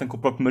dinâmica que ela tem com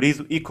o próprio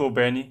marido e com o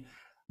Benny, de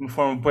uma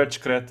forma bem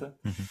discreta.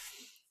 Uhum.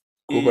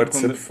 O E Bart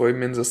sempre foi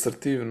menos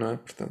assertivo, não é?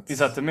 Portanto,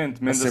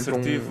 exatamente, há menos sempre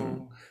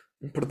assertivo.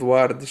 um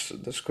perdoar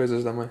das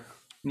coisas da mãe.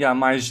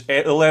 Mas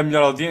ele é a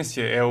melhor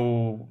audiência,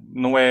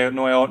 não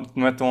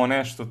é tão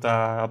honesto, está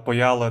a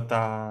apoiá-la,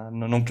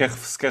 não quer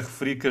sequer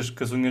referir que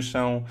as unhas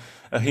são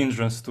a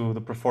hindrance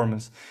da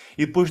performance.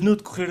 E depois, no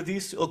decorrer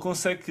disso, ele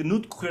consegue que, no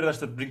decorrer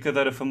desta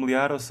brincadeira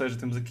familiar, ou seja,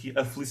 temos aqui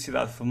a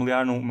felicidade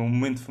familiar, num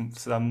momento de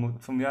felicidade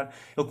familiar,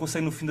 ele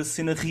consegue, no fim da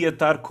cena,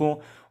 reatar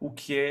com o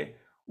que é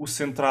o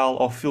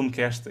central ao filme,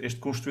 que é este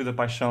construir da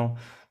paixão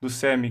do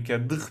Sammy, que é,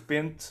 de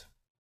repente.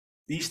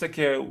 E isto é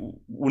que é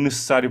o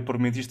necessário para o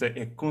momentista,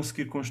 é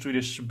conseguir construir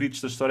estes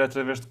bits da história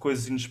através de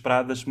coisas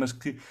inesperadas, mas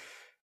que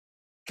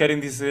querem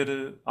dizer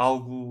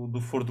algo do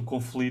foro do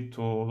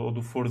conflito ou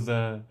do foro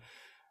da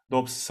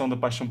obsessão da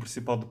paixão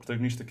principal do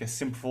protagonista, que é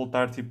sempre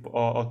voltar tipo,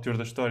 ao teor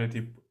da história.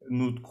 Tipo,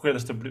 no decorrer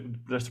desta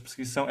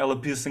perseguição, ela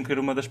pisa sem querer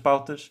uma das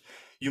pautas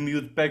e o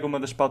miúdo pega uma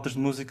das pautas de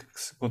música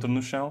que se encontra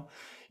no chão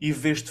e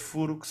vê este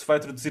furo que se vai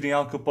traduzir em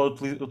algo que ele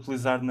pode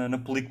utilizar na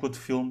película de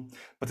filme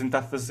para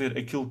tentar fazer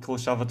aquilo que ele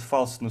achava de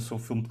falso no seu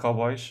filme de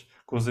cowboys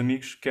com os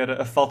amigos, que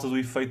era a falta do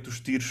efeito dos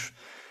tiros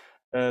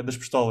das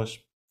pistolas.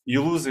 E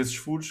ele usa esses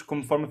furos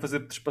como forma de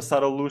fazer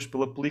trespassar a luz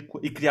pela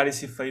película e criar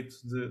esse efeito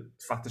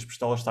de facto as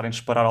pistolas estarem a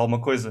disparar alguma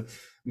coisa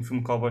no filme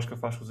de cowboys que eu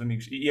faço com os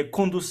amigos. E a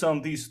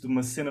condução disso, de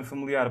uma cena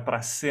familiar para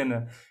a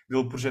cena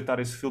dele projetar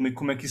esse filme e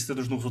como é que isso se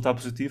traduz num resultado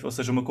positivo, ou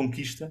seja, uma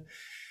conquista,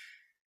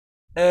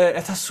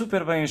 está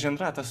super bem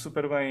engendrado, está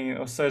super bem,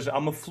 ou seja, há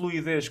uma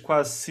fluidez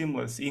quase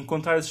seamless e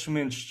encontrar esses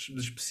momentos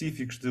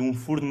específicos de um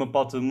furo numa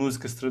pauta de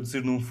música se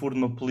traduzir num furo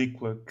numa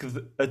película que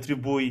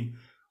atribui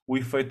o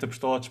efeito da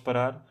pistola a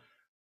disparar,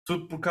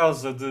 tudo por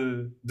causa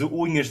de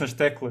unhas nas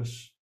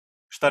teclas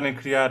estarem a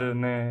criar,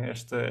 né,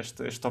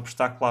 este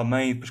obstáculo à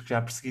mãe e depois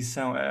criar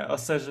perseguição, ou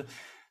seja,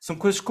 são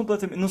coisas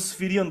completamente, não se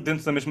viriam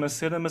dentro da mesma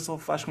cena, mas ele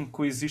faz com que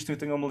coexistam e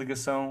tenham uma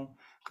ligação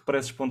que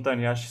parece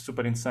espontânea, acho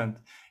super interessante.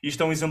 E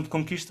isto é um exemplo de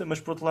conquista, mas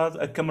por outro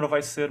lado, a câmara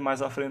vai ser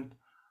mais à frente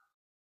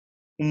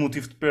um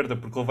motivo de perda,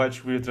 porque ele vai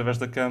descobrir através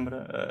da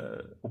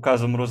câmara o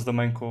caso amoroso da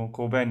mãe com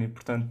o Benny.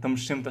 Portanto,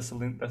 estamos sempre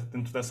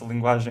dentro dessa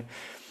linguagem.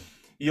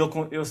 E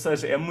ou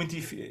seja,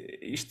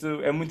 isto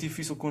é muito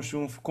difícil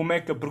construir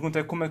a pergunta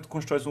é como é que tu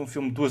constróis um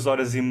filme de 2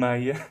 horas e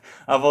meia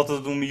à volta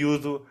de um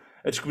miúdo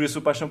a descobrir a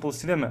sua paixão pelo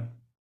cinema,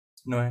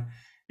 não é?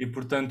 E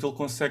portanto ele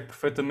consegue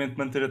perfeitamente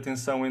manter a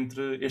tensão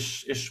entre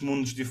estes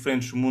mundos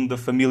diferentes, o mundo da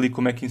família e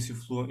como é que isso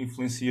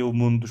influencia o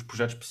mundo dos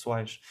projetos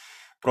pessoais,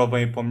 para o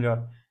bem e para o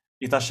melhor.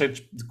 E está cheio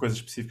de coisas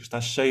específicas,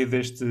 está cheio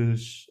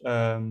destes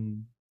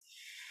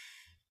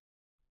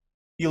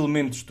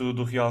elementos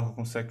do real que ele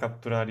consegue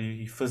capturar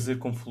e fazer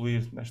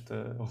confluir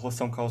nesta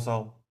relação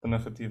causal da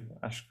narrativa.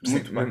 Acho que Sim,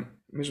 muito bem.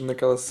 mesmo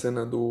naquela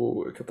cena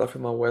do que ele está a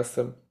filmar o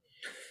western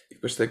e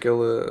depois tem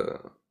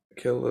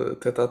aquele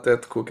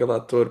tete-a-tete com aquele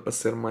ator para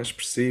ser mais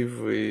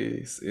expressivo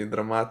e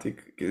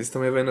dramático. Isso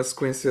também vem na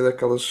sequência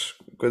daquelas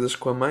coisas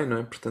com a mãe, não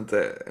é? Portanto,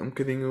 é um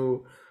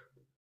bocadinho.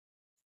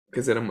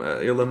 Quer dizer,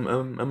 ele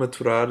a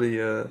maturar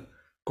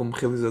como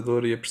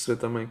realizador e a perceber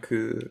também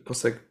que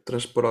consegue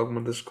transpor alguma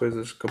das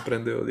coisas que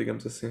aprendeu,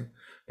 digamos assim,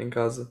 em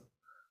casa,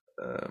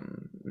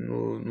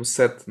 no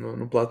set,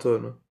 no platô,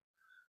 não é?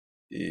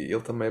 E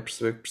ele também a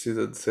perceber que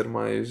precisa de ser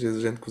mais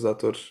exigente com os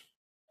atores.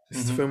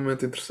 Isso foi um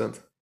momento interessante.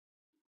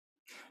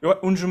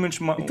 Um dos momentos,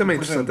 E também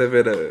por interessante exemplo, é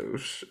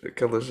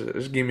ver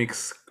as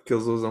gimmicks que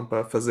eles usam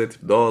para fazer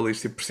tipo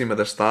dollies, tipo por cima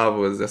das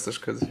tábuas, essas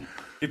coisas.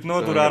 tipo, não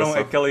Isso é adoraram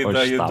engraçado. aquela Ou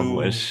ideia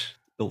tábuas.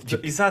 Ele,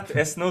 tipo, Exato,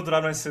 não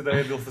adoraram essa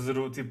ideia dele fazer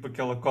tipo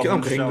aquela Que é cova um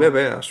no carrinho de chão.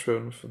 bebê, acho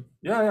eu, no fundo.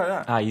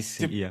 Yeah. isso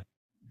sim, Tipo, yeah.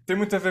 tem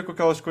muito a ver com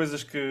aquelas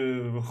coisas que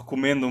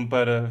recomendam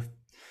para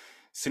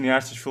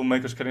cineastas,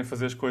 filmmakers que querem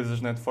fazer as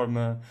coisas, né, de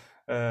forma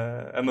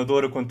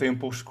amadora quando têm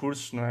poucos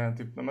recursos, não é?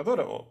 Tipo,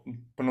 amadora, ou,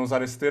 para não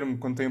usar esse termo,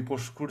 quando têm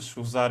poucos recursos,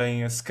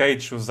 usarem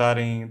skates,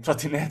 usarem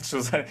trotinetes,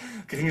 usarem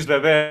carrinhos de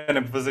bebê,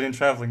 né, para fazerem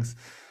travelings.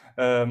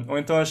 Ou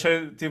então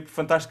achei tipo,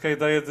 fantástica a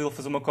ideia de ele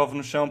fazer uma cova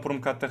no chão, pôr um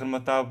bocado de terra numa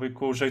tábua e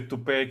com o jeito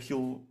do pé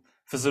aquilo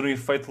fazer um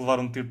efeito de levar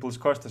um tiro pelas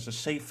costas.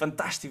 Achei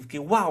fantástico, que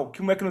uau,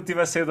 como é que não tive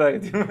essa ideia?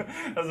 Tipo,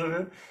 estás a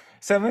ver?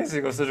 Isso é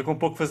amazing, ou seja, com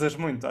pouco fazeres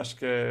muito, acho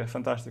que é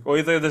fantástico. Ou a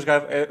ideia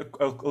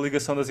a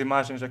ligação das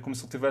imagens, é como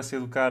se ele estivesse a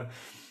educar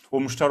ou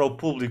mostrar ao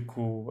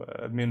público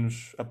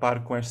menos a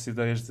par com estas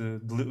ideias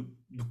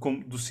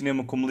do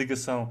cinema como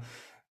ligação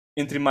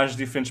entre imagens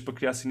diferentes para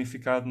criar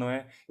significado, não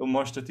é? Ele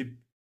mostra tipo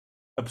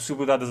a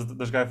possibilidade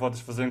das gaivotas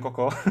fazerem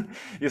cocó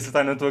e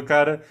acertarem na tua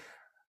cara,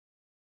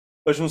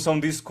 a junção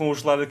disso com o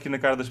gelado aqui na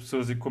cara das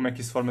pessoas e como é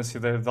que isso forma essa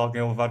ideia de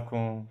alguém levar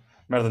com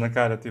merda na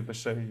cara, tipo,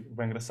 achei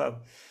bem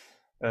engraçado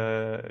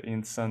e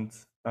interessante.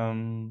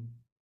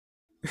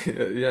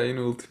 E aí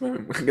no último é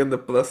um grande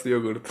pedaço de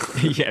iogurte.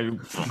 Yeah.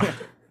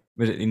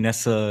 Mas e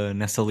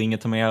nessa linha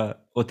também há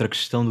outra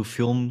questão do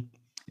filme.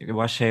 Eu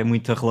acho é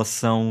muito a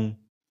relação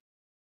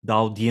da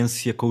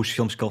audiência com os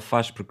filmes que ele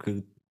faz,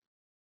 porque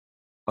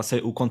ou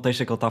seja, o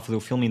contexto em que ele está a fazer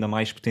o filme ainda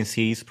mais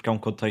potencia isso, porque é um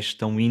contexto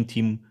tão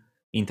íntimo,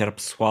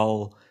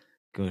 interpessoal,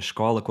 com a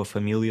escola, com a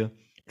família.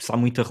 Por isso há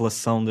muita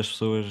relação das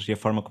pessoas e a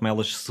forma como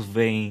elas se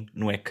veem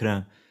no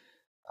ecrã.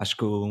 Acho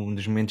que um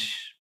dos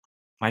momentos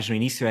mais no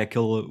início é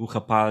o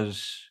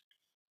rapaz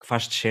que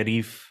faz de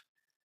xerife,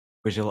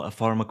 depois a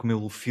forma como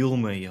ele o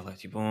filma e ele é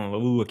tipo,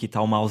 aqui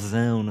está o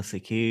mauzão, não sei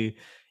o quê,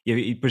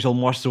 e depois ele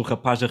mostra o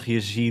rapaz a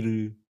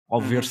reagir ao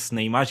ver-se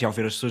na imagem, ao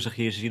ver as pessoas a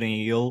reagirem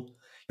a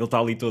ele está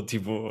ali todo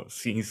tipo,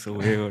 sim,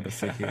 sou eu, não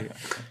sei o quê.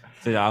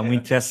 Ou seja, há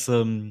muito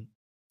essa.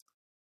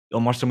 Ele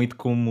mostra muito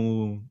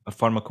como a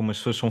forma como as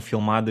pessoas são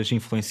filmadas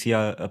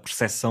influencia a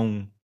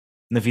percepção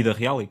na vida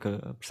real e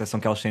a percepção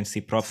que elas têm de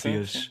si Sim,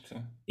 próprias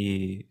sim.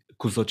 e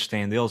que os outros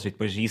têm deles, e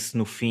depois isso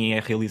no fim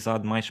é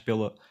realizado mais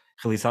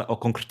realizado ou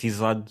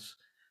concretizado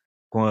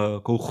com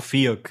o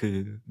Rufia,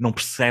 que não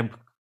percebe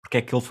porque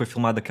é que ele foi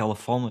filmado daquela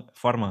forma,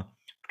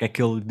 porque é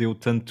que ele deu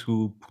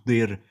tanto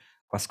poder,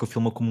 quase que o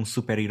filma como um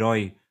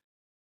super-herói,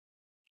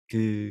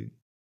 que,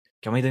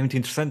 que é uma ideia muito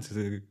interessante.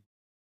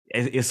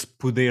 Esse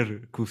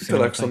poder que o E toda a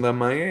cinema questão tem. da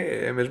mãe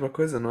é a mesma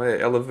coisa, não é?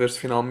 Ela ver-se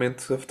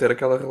finalmente a ter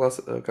aquela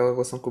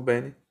relação com o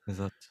Benny.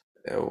 Exato.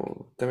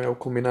 Também é o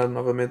culminar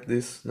novamente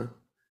disso, não é?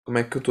 Como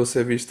é que eu estou a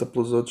ser vista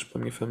pelos outros,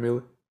 pela minha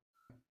família?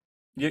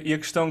 E a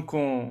questão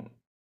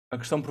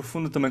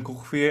profunda também com o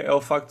Rufia é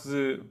o facto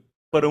de,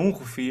 para um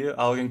Rufia,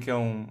 alguém que é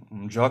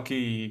um jockey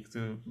e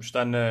que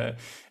está na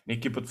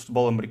equipa de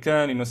futebol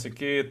americano e não sei o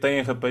quê, tem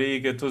a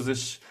rapariga, todos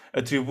estes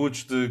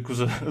atributos de que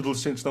os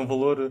adolescentes dão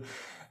valor,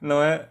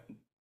 não é?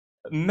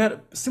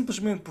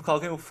 Simplesmente porque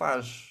alguém o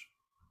faz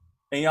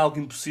em algo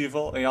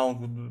impossível, em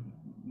algo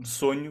de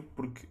sonho,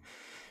 porque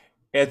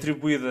é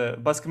atribuída,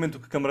 basicamente o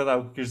que a câmara dá,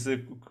 o que quis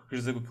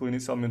dizer com aquilo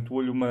inicialmente, o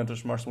olho humano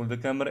transforma-se no olho da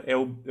câmara, é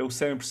o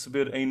cérebro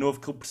perceber em novo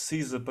que ele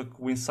precisa para que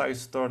o ensaio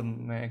se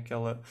torne, né,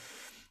 aquela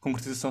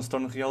concretização se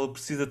torne real, ele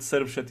precisa de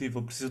ser objetivo,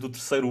 ele precisa do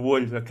terceiro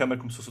olho, a câmara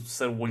como se fosse o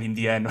terceiro olho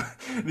indiano,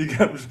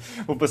 digamos,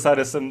 vou passar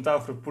essa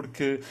metáfora,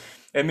 porque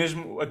é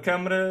mesmo, a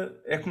câmara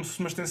é como se fosse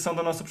uma extensão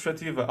da nossa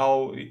perspectiva,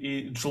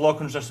 e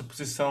desloca-nos desta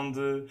posição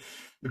de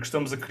que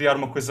estamos a criar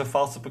uma coisa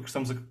falsa para que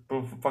estamos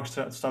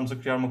a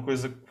criar uma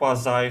coisa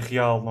quase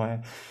real, não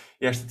é?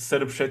 E esta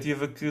terceira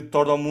perspectiva que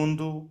torna o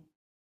mundo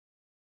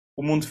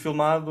o mundo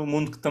filmado, o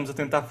mundo que estamos a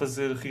tentar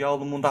fazer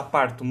real, o mundo à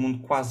parte, o mundo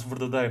quase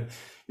verdadeiro.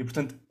 E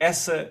portanto,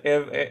 essa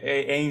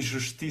é a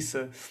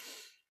injustiça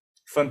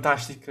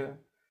fantástica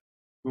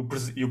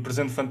e o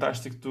presente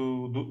fantástico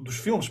dos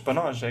filmes para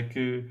nós. É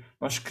que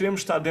nós queremos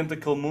estar dentro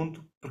daquele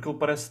mundo porque ele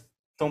parece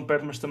tão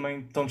perto, mas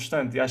também tão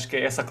distante. E acho que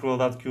é essa a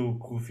crueldade que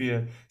o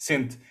Fia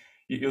sente.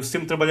 E eu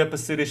sempre trabalhei para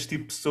ser este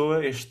tipo de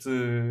pessoa, este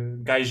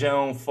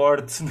gaijão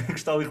forte que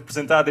está ali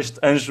representado, este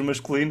anjo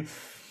masculino,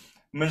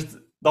 mas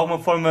de alguma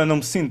forma não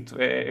me sinto.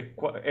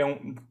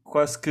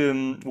 Quase que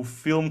o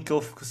filme que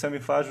o Sammy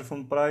faz, o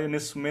filme de praia,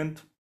 nesse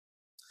momento,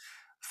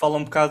 fala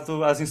um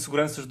bocado às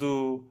inseguranças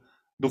do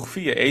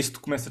Rufia. É isso que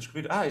tu começas a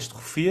descobrir. Este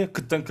Rufia,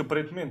 que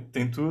aparentemente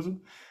tem tudo,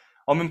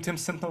 ao mesmo tempo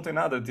sempre não tem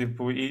nada.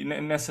 Tipo, e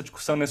nessa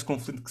discussão, nesse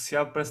conflito que se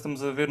abre, parece que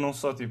estamos a ver não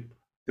só, tipo,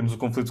 temos o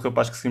conflito com o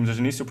rapaz que seguimos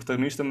desde o início, o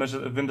protagonista, mas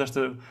vemos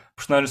esta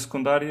personagem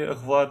secundária a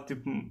revelar,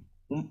 tipo,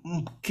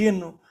 uma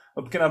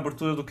pequena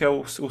abertura do que é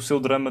o seu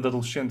drama de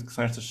adolescente, que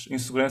são estas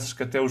inseguranças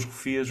que até os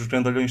Rufias, os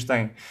grandalhões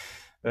têm,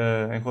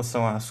 em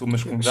relação à sua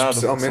masculinidade, ou que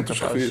são Especialmente os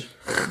capazes.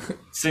 refis.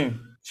 Sim,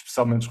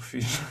 especialmente os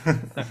Rufias.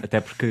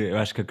 Até porque eu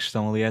acho que a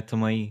questão ali é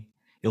também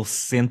ele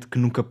sente que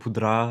nunca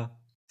poderá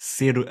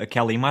ser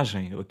aquela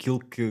imagem, aquilo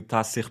que está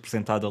a ser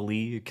representado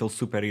ali, aquele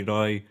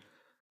super-herói,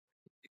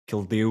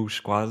 aquele deus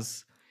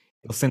quase.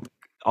 Ele sente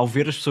que ao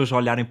ver as pessoas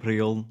olharem para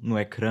ele no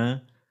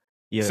ecrã,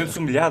 Sente-se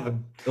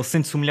humilhado. ele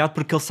sente-se humilhado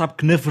porque ele sabe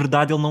que na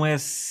verdade ele não é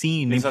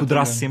assim, nem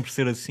poderá Exatamente. sempre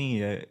ser assim.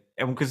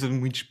 É uma coisa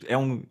muito.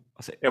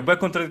 É bem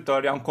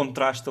contraditório, há um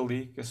contraste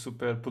ali que é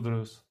super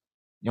poderoso.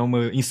 É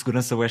uma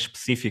insegurança bem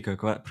específica,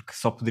 claro, porque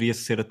só poderia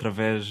ser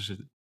através de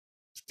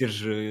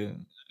teres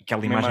aquela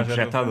Uma imagem imagem à tua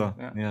projetada.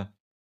 frente, Yeah.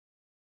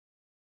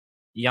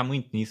 E há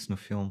muito nisso no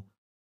filme.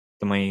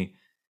 Também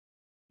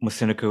uma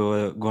cena que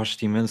eu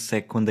gosto imenso é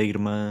quando a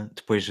irmã,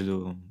 depois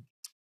do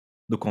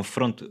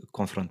confronto,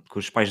 porque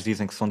os pais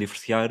dizem que se vão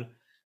divorciar,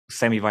 o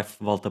Sammy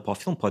volta para o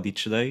filme, para o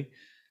Ditch Day,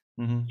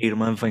 Uhum. a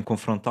irmã vem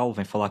confrontá-lo,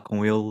 vem falar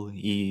com ele,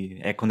 e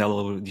é quando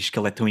ela diz que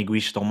ele é tão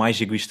egoísta, ou mais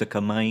egoísta que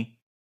a mãe.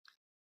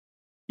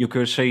 E o que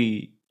eu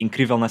achei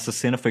incrível nessa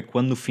cena foi que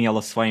quando no fim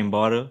ela se vai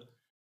embora,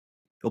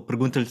 ele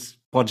pergunta-lhe se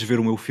podes ver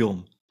o meu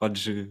filme,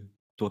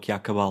 estou aqui a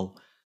acabá-lo.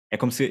 É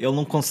como se ele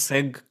não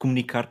consegue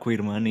comunicar com a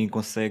irmã, nem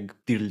consegue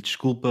pedir-lhe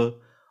desculpa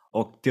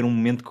ou ter um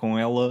momento com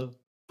ela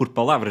por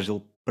palavras.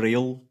 Para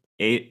ele,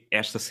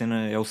 esta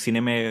cena, o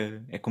cinema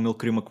é como ele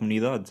cria uma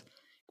comunidade,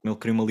 como ele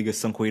cria uma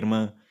ligação com a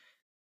irmã.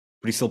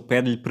 Por isso ele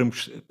pede-lhe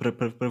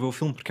para ver o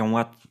filme, porque é um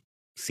ato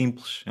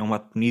simples, é um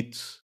ato bonito.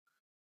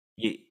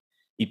 E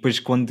depois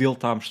quando ele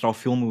está a mostrar o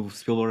filme, o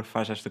Spielberg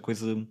faz esta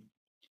coisa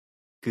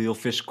que ele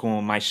fez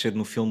mais cedo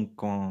no filme,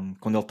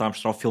 quando ele está a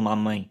mostrar o filme à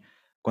mãe.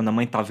 Quando a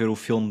mãe está a ver o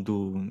filme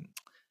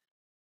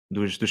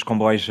dos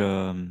comboios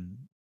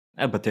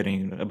a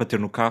bater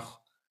no carro,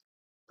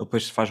 ele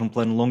depois faz um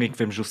plano longo em que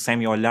vemos o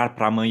Sammy olhar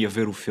para a mãe a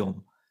ver o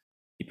filme.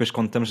 E depois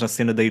quando estamos na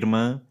cena da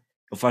irmã,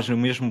 ele faz o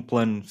mesmo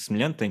plano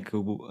semelhante, em que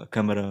a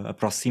câmara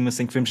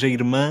aproxima-se, em que vemos a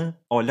irmã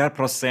a olhar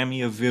para o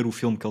Sammy a ver o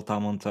filme que ele está a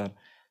montar. Ou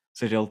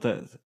seja, ele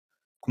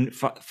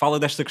fala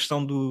desta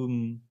questão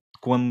de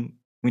como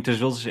muitas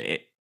vezes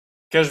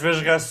Queres ver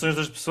as reações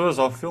das pessoas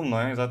ao filme, não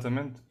é?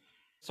 Exatamente.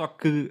 só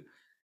que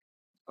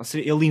ou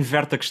seja, ele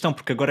inverte a questão,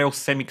 porque agora é o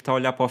Sammy que está a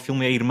olhar para o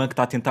filme e é a irmã que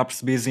está a tentar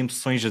perceber as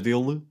emoções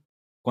dele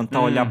quando está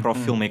a olhar para o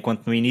filme,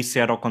 enquanto no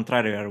início era ao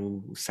contrário, era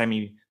o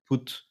Sammy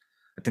puto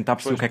a tentar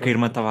perceber o que é que a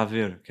irmã estava a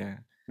ver, que é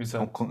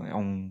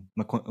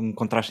um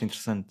contraste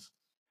interessante.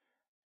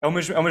 É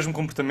o mesmo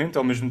comportamento,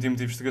 é o mesmo tipo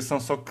de investigação,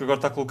 só que agora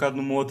está colocado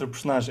numa outra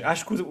personagem.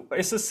 Acho que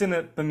essa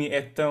cena para mim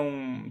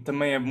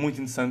também é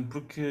muito interessante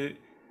porque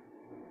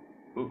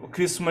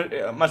cria-se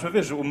mais uma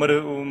vez o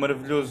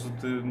maravilhoso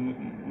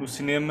no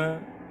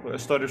cinema.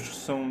 As histórias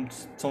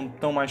são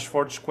tão mais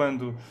fortes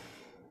quando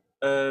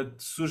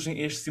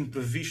surgem estes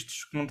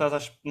imprevistos que não estás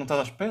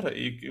à espera,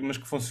 mas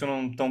que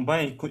funcionam tão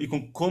bem e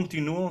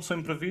continuam, são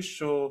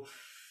imprevistos ou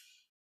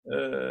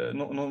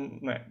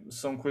não é?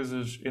 São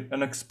coisas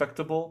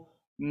unexpectable,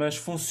 mas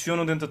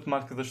funcionam dentro da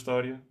temática da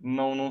história,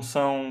 não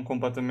são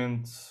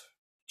completamente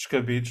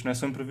descabidos, não é?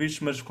 São imprevistos,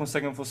 mas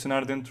conseguem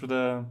funcionar dentro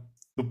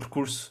do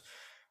percurso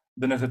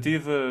da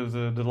narrativa,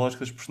 da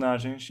lógica dos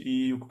personagens.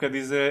 E o que eu quero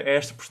dizer é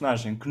esta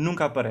personagem que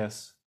nunca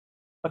aparece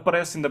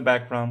in the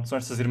background, são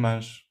estas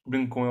irmãs,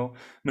 brinco com ele,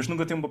 mas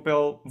nunca tem um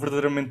papel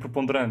verdadeiramente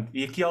preponderante.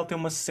 E aqui ela tem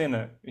uma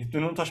cena, e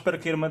eu não estou à espera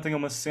que a irmã tenha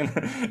uma cena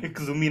e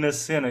que domine a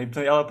cena, e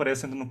portanto ela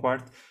aparece, entra no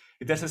quarto,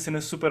 e tem esta cena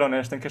super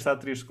honesta em que esta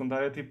atriz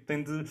secundária tipo,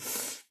 tem de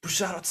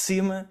puxar ao de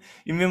cima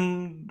e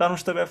mesmo dar um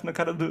estabefo na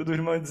cara do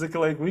irmão e dizer que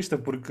ele é egoísta,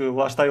 porque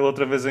lá está ele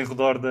outra vez em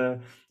redor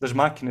das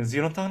máquinas, e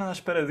eu não estava nada à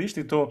espera disto,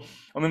 e estou,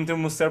 ao mesmo tempo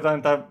o meu cérebro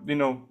está a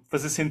tentar,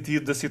 fazer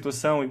sentido da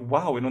situação, e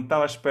uau, eu não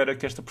estava à espera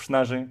que esta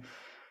personagem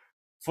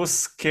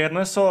fosse sequer,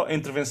 não é só a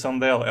intervenção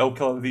dela, é o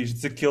que ela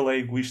dizer que ele é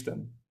egoísta.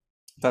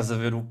 Estás a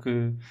ver o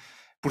que.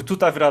 Porque tu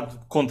está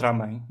virado contra a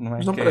mãe, não é?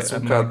 Mas não Que parece é um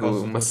a mãe bocado uma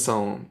causadora.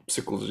 sessão de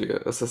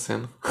psicologia, essa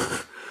cena?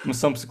 Uma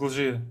sessão de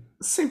psicologia.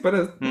 Sim,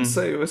 parece. Não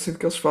sei, eu sinto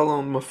que eles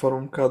falam de uma forma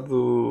um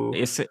bocado.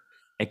 Esse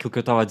É aquilo que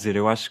eu estava a dizer.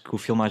 Eu acho que o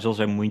filme às vezes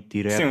é muito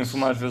direto. Sim, o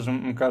filme às vezes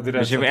um bocado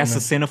direto. Mas essa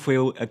exatamente. cena foi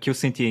a que eu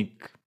senti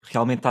que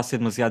realmente está a ser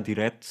demasiado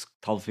direto,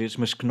 talvez,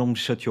 mas que não me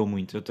chateou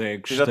muito. Eu até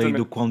gostei Exatamente.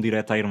 do quão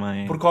direta a irmã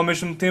é. Porque ao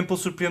mesmo tempo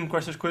ele surpreende com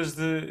estas coisas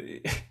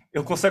de.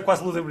 Ele consegue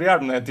quase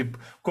ludibriar, não é? Tipo,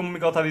 como o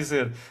Miguel está a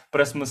dizer,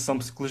 parece uma sessão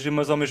de psicologia,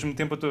 mas ao mesmo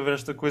tempo eu estou a ver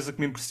esta coisa que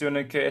me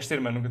impressiona, que é esta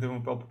irmã nunca teve um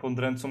papel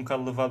preponderante, sou um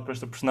bocado levado por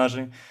esta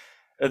personagem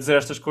a dizer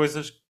estas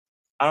coisas.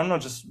 I don't know,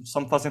 só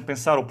me fazem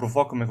pensar ou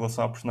provocam-me em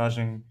relação à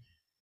personagem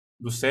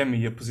do Sam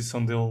e a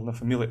posição dele na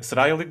família.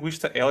 Será ele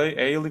egoísta? Ela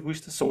é ele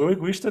egoísta? Sou eu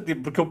egoísta?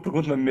 Tipo, porque eu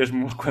pergunto-me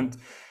mesmo, quando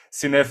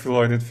cinéfilo,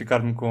 ao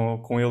identificar-me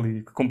com ele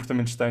e que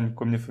comportamentos tenho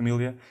com a minha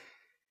família,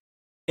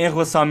 em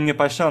relação à minha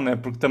paixão, né?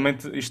 Porque também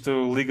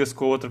isto liga-se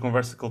com a outra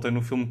conversa que ele tem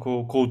no filme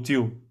com o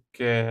tio,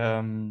 que é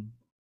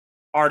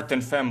Art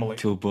and Family.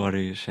 Que o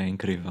Boris é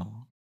incrível.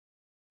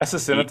 Essa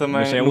cena também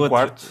Mas é no outro,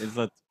 quarto.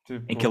 exato.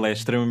 Tipo, Em que ele é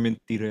extremamente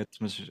direto,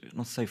 mas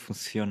não sei,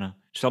 funciona.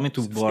 Especialmente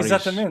o Boris.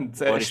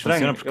 Exatamente, O é Boris estranho.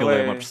 funciona porque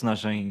ele é uma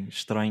personagem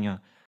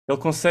estranha. Ele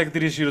consegue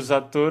dirigir os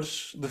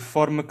atores de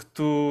forma que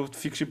tu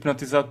fiques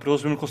hipnotizado por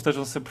eles, mesmo que eles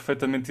estejam a ser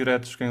perfeitamente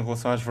diretos em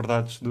relação às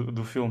verdades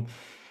do filme.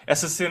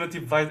 Essa cena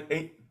tipo, vai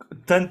em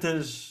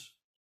tantas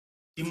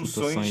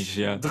emoções,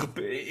 Já.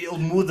 ele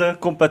muda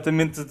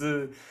completamente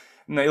de.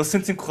 Não, ele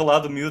sente-se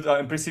encurralado, o miúdo.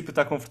 Em princípio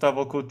está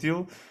confortável com o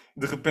tio,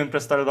 de repente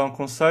parece estar a dar um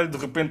conselho, de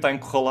repente está a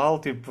encurralá-lo,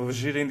 tipo,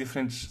 gira em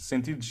diferentes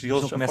sentidos. E Mas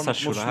eles, ele a começa forma a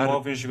como eles se chorar.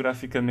 movem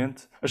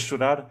geograficamente, a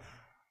chorar.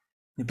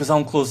 E depois há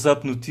um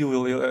close-up no tio,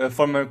 a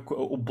forma,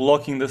 o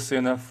blocking da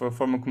cena, a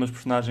forma como os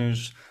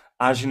personagens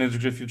agem na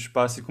geografia do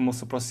espaço e como ele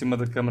se aproxima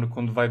da câmara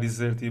quando vai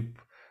dizer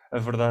tipo a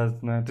verdade,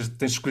 né? Tens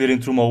de escolher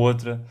entre uma ou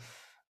outra.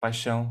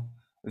 Paixão.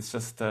 It's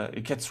just,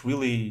 it gets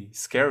really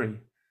scary.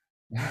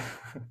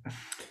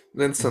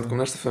 É interessante como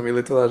nesta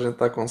família toda a gente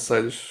dá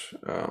conselhos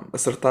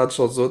acertados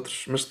aos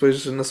outros, mas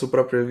depois na sua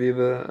própria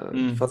vida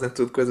fazem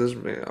tudo coisas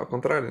ao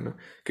contrário, não é?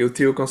 Que o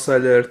tio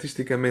aconselha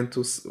artisticamente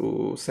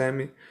o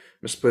Sammy,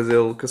 mas depois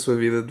ele com a sua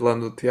vida de lá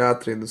no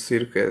teatro e no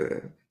circo,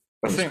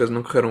 as Sim. coisas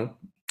não correram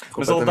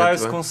Mas ele dá completamente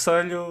esse bem.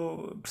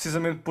 conselho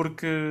precisamente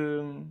porque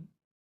ele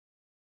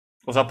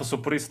já passou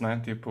por isso, não é?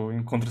 Tipo,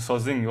 encontra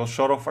sozinho. Ele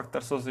chora ao facto de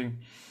estar sozinho.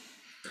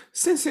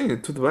 Sim, sim,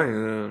 tudo bem.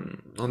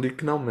 Não digo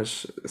que não,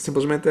 mas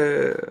simplesmente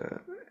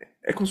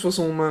é como se fosse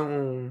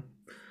uma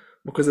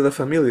coisa da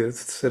família, de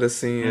ser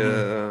assim,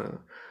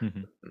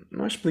 Uhum.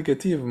 não é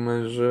explicativo,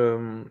 mas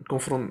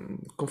confronto,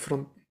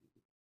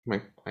 como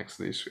é que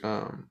se diz?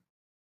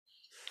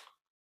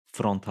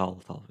 Frontal,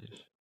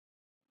 talvez.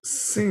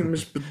 Sim,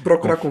 mas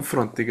procurar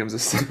confronto, digamos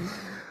assim.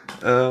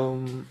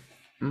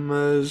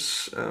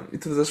 E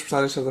todas as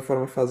personagens de certa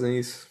forma fazem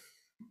isso,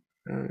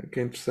 que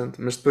é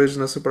interessante. Mas depois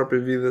na sua própria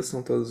vida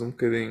são todos um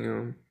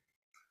bocadinho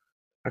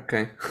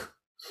aquém.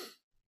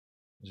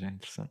 Já é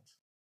interessante.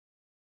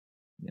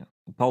 Yeah.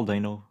 O Paul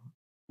Dano,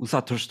 os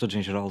atores todos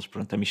em geral,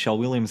 pronto, a Michelle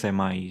Williams é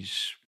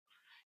mais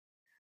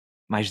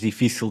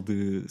difícil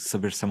de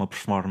saber se é uma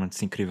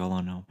performance incrível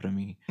ou não, para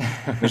mim.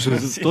 Mas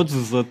Sim. todos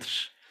os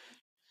outros,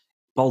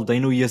 Paul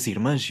Dano e as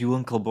irmãs e o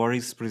Uncle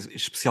Boris,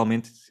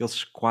 especialmente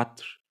eles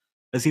quatro.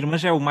 As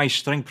irmãs é o mais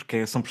estranho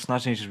porque são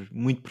personagens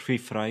muito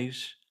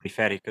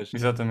periféricas,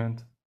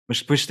 Exatamente.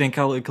 mas depois tem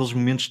aqueles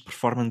momentos de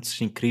performances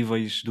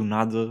incríveis do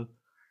nada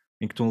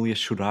em que estão ali a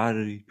chorar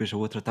e depois a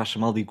outra está a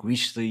chamá-lo de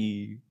egoísta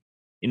e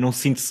não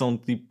sinto que são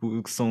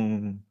tipo que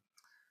são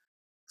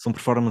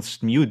performances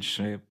de miúdos,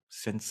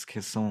 sente-se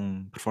que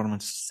são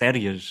performances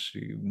sérias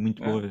e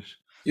muito É. boas.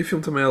 E o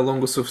filme também é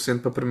longo o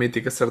suficiente para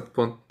permitir que a certo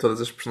ponto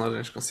todas as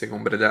personagens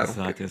consigam brilhar um Exato,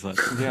 bocadinho.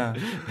 exato. Yeah.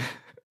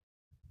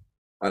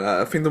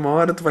 Olha, a fim de uma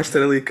hora tu vais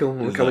ter ali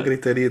aquela Exato.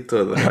 gritaria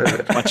toda, vai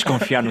ver. Podes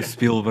confiar no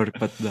Spielberg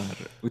para te dar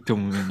o teu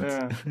momento.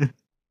 É.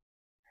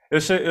 Eu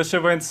achei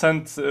bem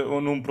interessante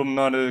num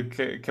pormenor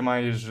que é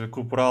mais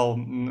corporal,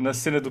 na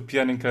cena do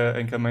piano em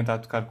que a mãe está a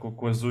tocar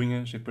com as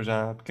unhas e depois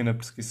já há a pequena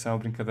perseguição,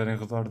 brincadeira em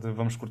redor de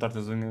vamos cortar-te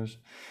as unhas.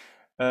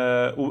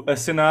 A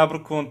cena abre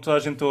com toda a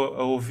gente a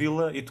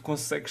ouvi-la e tu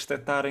consegues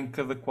detectar em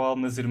cada qual,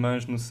 nas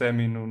irmãs, no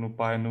Sammy, no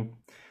pai, no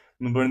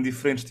Burn,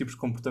 diferentes tipos de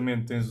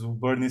comportamento. Tens o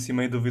Burn assim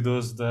meio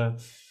duvidoso da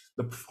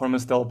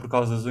performance dela por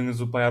causa das unhas,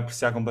 o pai a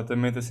apreciar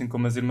completamente, assim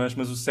como as irmãs,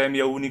 mas o Sammy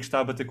é o único que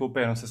está a bater com o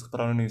pé, não sei se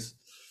repararam nisso.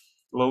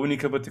 Ele é o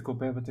único a bater com o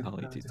pé, a bater com o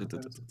pé, a bater com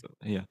o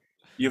pé. Yeah.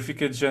 E eu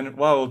fiquei de género,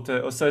 uau,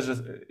 ou seja,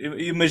 eu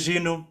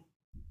imagino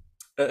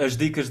as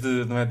dicas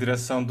de não é,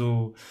 direção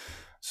do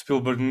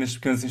Spielberg nestes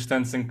pequenos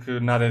instantes em que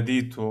nada é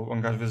dito, ou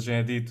em que às vezes já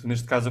é dito.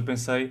 Neste caso eu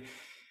pensei,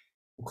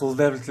 o que ele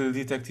deve ter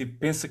dito é que tipo,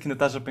 pensa que ainda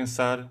estás a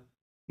pensar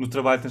no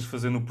trabalho que tens de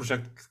fazer, no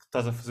projeto que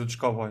estás a fazer dos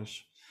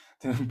cowboys.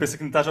 Pensa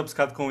que ainda estás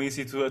obcecado com isso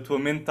e a tua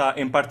mente está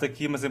em parte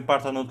aqui, mas em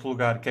parte está noutro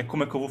lugar, que é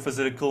como é que eu vou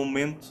fazer aquele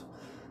momento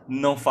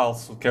não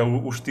falso, que é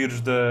os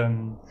tiros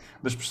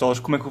das pistolas,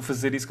 como é que eu vou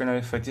fazer isso ganhar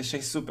efeito? E achei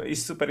isso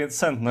super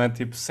interessante, não é?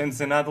 Tipo, sem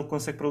dizer nada, ele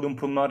consegue por ali um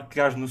pormenor que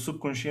age no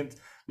subconsciente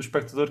do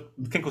espectador,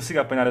 de quem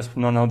consiga apanhar esse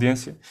pormenor na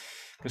audiência,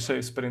 que achei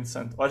super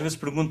interessante. Ou às vezes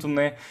pergunto-me,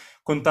 né,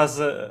 quando estás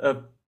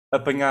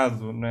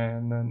apanhado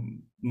né,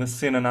 na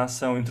cena, na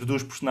ação, entre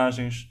duas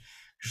personagens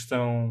que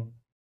estão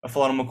a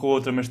falar uma com a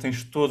outra, mas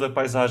tens toda a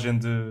paisagem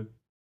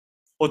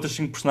outras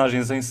 5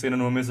 personagens em cena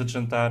numa mesa de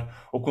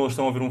jantar, ou quando eles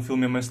estão a ver um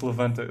filme e a mãe se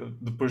levanta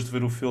depois de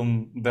ver o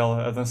filme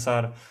dela a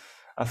dançar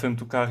à frente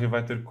do carro e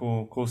vai ter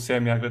com o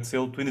Sammy a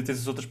agradecê-lo, tu ainda tens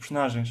as outras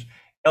personagens.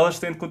 Elas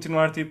têm de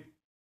continuar, tipo,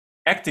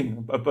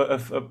 acting,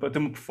 a ter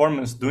uma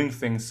performance, doing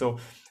things. So,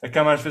 a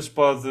câmera às vezes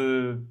pode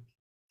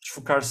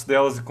desfocar-se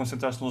delas e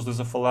concentrar-se nos dois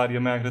a falar e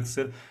a mãe a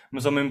agradecer,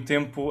 mas ao mesmo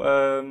tempo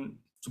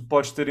tu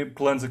podes ter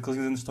planos a que eles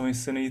ainda estão em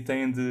cena e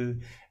têm de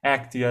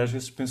act, e às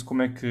vezes penso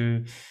como é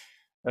que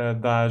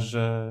dás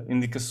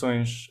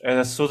indicações a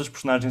essas outras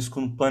personagens em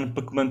segundo plano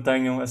para que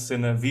mantenham a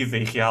cena viva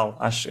e real.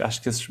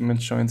 Acho que esses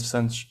momentos são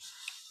interessantes.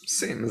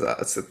 Sim, mas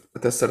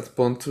até certo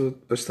ponto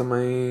depois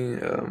também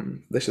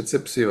deixa de ser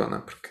possível, não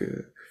é? Porque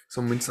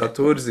são muitos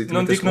atores e Não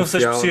também tens digo que não de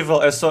seja confiar.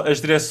 possível, é só as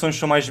direções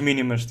são mais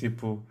mínimas,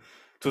 tipo,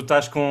 tu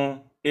estás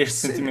com este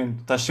Sim,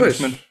 sentimento, estás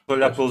simplesmente pois, a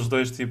olhar pois. pelos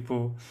dois,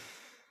 tipo,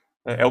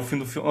 é o fim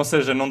do filme, ou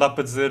seja, não dá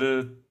para dizer,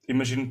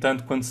 imagino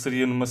tanto quanto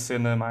seria numa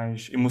cena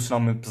mais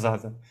emocionalmente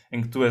pesada,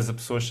 em que tu és a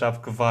pessoa-chave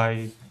que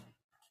vai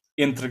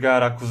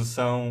entregar a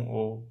acusação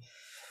ou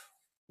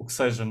o que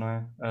seja, não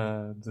é?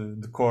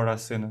 De core à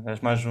cena, és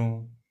mais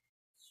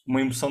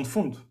uma emoção de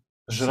fundo, Sim.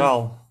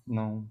 geral,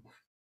 não.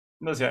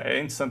 Mas é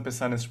interessante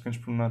pensar nesses pequenos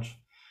pormenores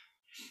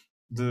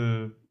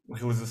de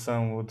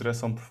realização ou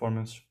direção de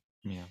performances.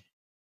 Yeah.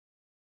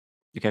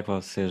 E o que é que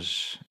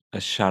vocês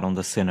acharam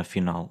da cena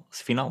final?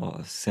 Final ou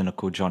a cena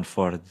com o John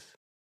Ford?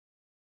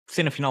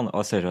 Cena final,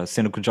 ou seja, a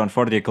cena com o John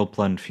Ford e aquele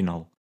plano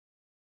final.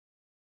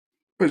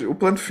 Pois, o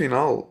plano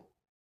final,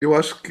 eu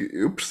acho que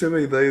eu percebo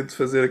a ideia de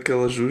fazer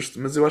aquele ajuste,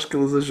 mas eu acho que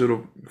ele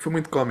exagerou. Foi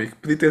muito cómico.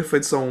 Podia ter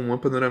feito só uma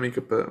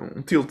panorâmica,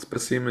 um tilt para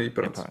cima e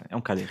pronto. Epá, é um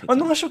bocado Oh,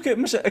 não irritante. acham que.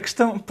 Mas a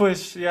questão.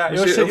 Pois, yeah,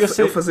 Mas eu ele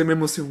sei. fazer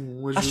mesmo assim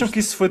um Acham que ajuste.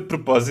 isso foi de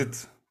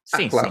propósito?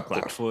 Sim, sim, Claro, claro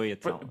que claro. foi.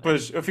 Então,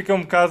 Pois, eu fiquei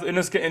um bocado. Eu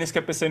nem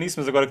sequer pensei nisso,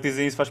 mas agora que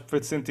dizem isso faz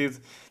perfeito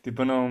sentido.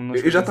 Tipo, eu não Eu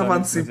cheguei a já pensar estava a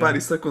nisso, mas antecipar yeah.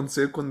 isso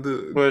acontecer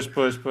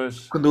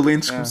Pois. quando o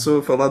Lynch Yeah. começou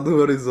a falar do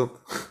horizonte.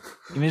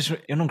 e mesmo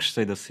eu não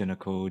gostei da cena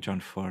com o John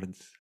Ford.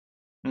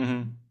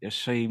 Uhum. Eu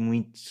achei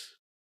muito.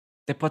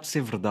 Até pode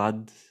ser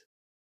verdade.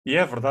 E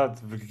é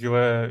verdade, porque aquilo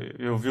é.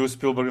 Eu vi o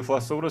Spielberg a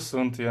falar sobre o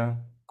assunto, yeah.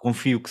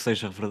 Confio que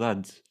seja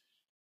verdade.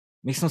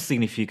 Mas isso não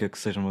significa que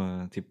seja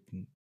tipo,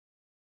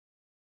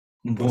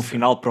 um bom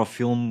final para o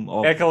filme. É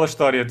Ou... aquela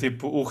história,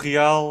 tipo, o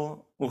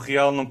real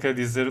não quer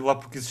dizer, lá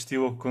porque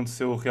existiu ou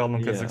aconteceu, o real não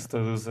quer dizer que Yeah. se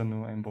traduza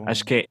em bom.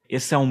 Acho que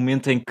esse é um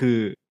momento em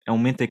que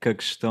a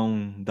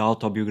questão da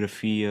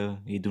autobiografia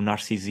e do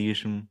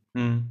narcisismo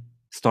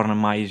se torna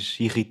mais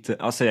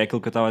irritante. Ou seja, é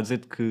aquilo que eu estava a dizer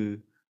de que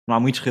não há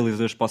muitos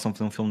realizadores que possam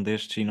fazer um filme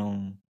destes e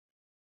não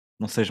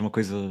seja uma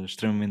coisa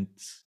extremamente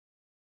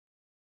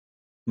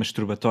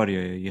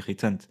masturbatória e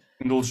irritante.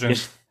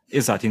 Indulgente.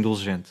 Exato,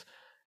 indulgente.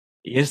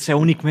 Esse é o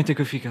único momento em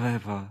que eu fico,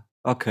 pá,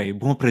 ok,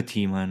 bom para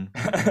ti, mano.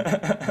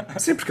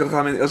 Sim, porque ele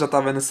já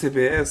estava na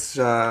CBS,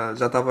 já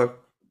estava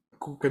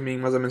com o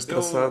caminho mais ou menos Eu,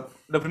 traçado.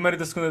 da primeira e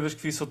da segunda vez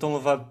que vi, sou tão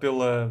levado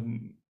Pela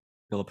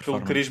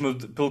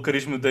performance. pelo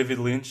carisma de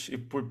David Lynch e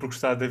por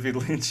gostar de David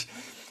Lynch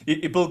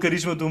e pelo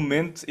carisma do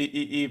momento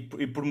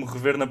e por me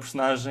rever na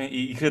personagem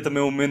e querer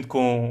também um momento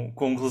com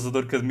um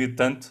realizador que admiro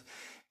tanto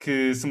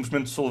que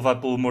simplesmente sou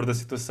levado pelo humor da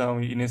situação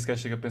e nem sequer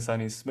chego a pensar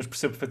nisso, mas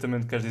percebo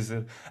perfeitamente o que queres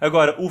dizer.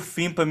 Agora, o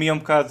fim para mim é um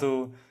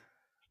bocado.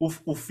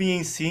 O fim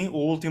em si, o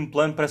último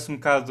plano, parece um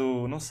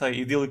bocado, não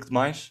sei, idílico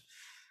demais.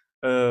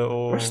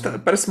 Mas Ou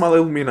parece mal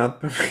iluminado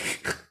para mim.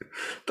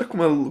 Está com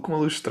uma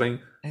luz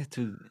estranha. É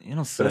tudo, eu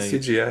não Parece sei.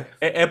 CGI.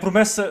 É a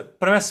promessa,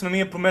 parece-me a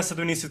mim a promessa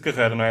do início de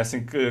carreira, não é?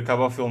 Assim que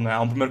acaba o filme, não é?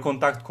 Há um primeiro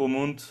contacto com o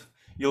mundo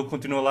e ele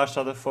continua lá,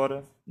 está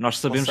fora, Nós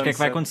ao sabemos o que é que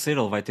vai sunset. acontecer.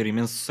 Ele vai ter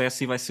imenso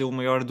sucesso e vai ser o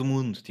maior do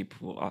mundo.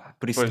 Tipo,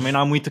 por isso Pois. também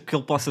não há muito que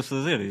ele possa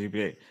fazer. Tipo,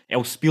 é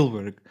o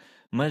Spielberg.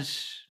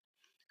 Mas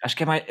acho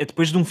que é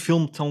depois de um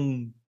filme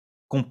tão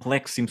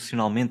complexo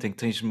emocionalmente, em que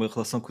tens uma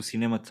relação com o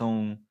cinema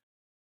tão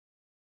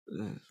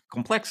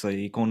complexa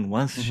e com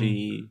nuances Uhum.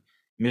 e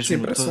Sim,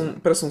 mesmo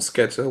parece um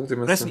sketch, a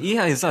última parece,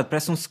 cena. exato,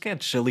 parece um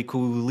sketch ali com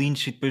o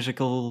Lynch e depois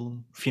aquele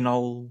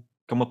final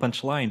que é uma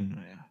punchline.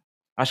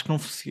 Acho que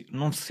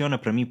não funciona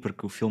para mim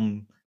porque o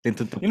filme tem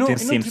tanta E potência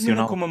não termina com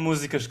emocional. uma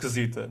música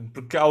esquisita,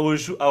 porque há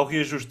o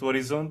reajuste do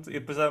horizonte e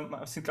depois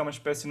assim que há uma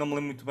espécie, não me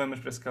lembro muito bem, mas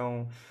parece que há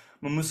uma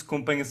música que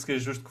acompanha esse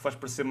reajuste que faz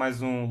parecer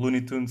mais um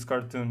Looney Tunes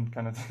cartoon,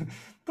 kind of.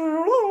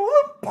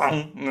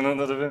 Pam! Não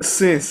dá a ver?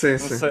 Sim, sim, Não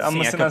sim. sei, há Sim,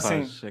 uma é cena assim.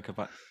 capaz, é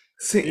capaz.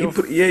 Sim, E eu,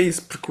 e é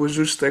isso, porque o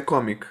ajuste é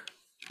cómico.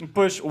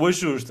 depois, o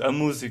ajuste, a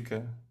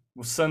música,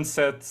 o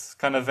sunset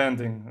kind of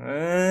ending.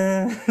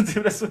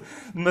 Tipo, parece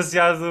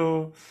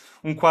demasiado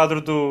um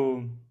quadro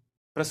do.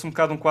 Parece um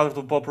bocado um quadro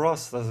do Bob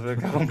Ross, estás a ver?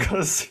 Acaba um bocado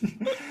assim,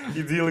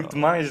 idílico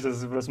demais, estás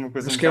a ver? Parece uma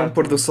coisa um Mas que é um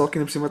pôr do bocado. sol que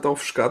ainda por cima está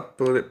ofuscado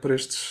por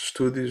estes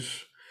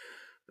estúdios.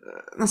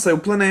 Não sei, o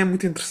plano é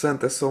muito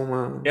interessante, é só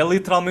uma. É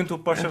literalmente o É,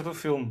 póster do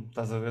filme,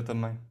 estás a ver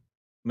também.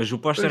 Mas o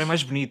póster é pois.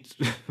 mais bonito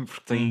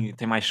porque Hum.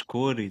 tem mais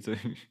cor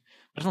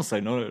mas não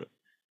sei,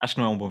 acho que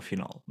não é um bom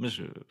final. Mas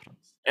pronto,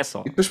 é E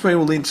só. depois põe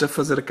o Lynch a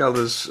fazer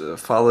aquelas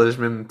falas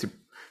mesmo tipo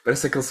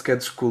Parece aquele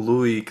sketch com o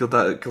Louis que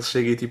ele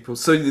chega e tipo,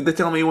 so they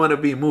tell me you wanna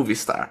be a movie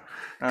star.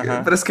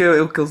 Parece que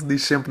é o que ele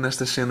diz sempre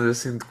nestas cenas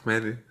assim de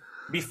comédia.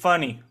 Be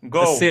funny, A,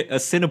 go! a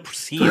cena por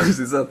si Pois,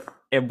 exato.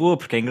 é boa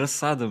porque é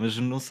engraçada, mas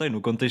não sei,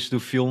 no contexto do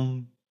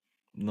filme,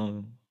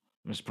 não.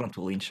 Mas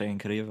pronto, o Lynch é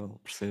incrível,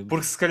 percebo.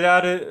 Porque se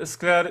calhar,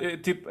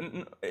 tipo,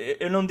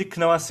 eu não digo que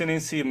não há cena em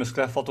si, mas se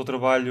calhar falta o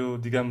trabalho,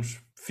 digamos,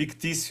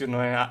 fictício,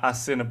 não é? À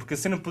cena, porque a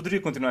cena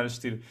poderia continuar a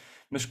existir,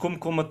 mas como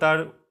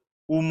colmatar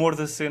o humor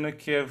da cena,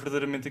 que é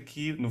verdadeiramente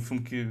aqui, no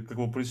filme que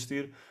acabou por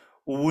existir,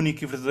 o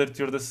único e verdadeiro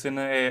teor da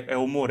cena é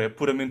o humor, é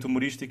puramente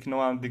humorístico e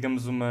não há,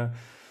 digamos, uma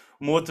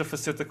outra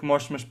faceta que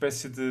mostre uma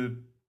espécie de.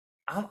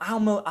 Há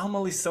uma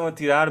lição a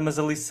tirar, mas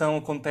a lição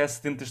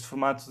acontece dentro deste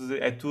formato de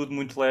é tudo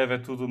muito leve, é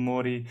tudo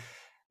humor e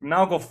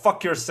now go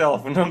fuck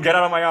yourself, no, get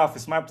out of my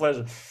office, my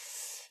pleasure.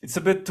 It's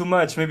a bit too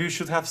much. Maybe you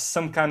should have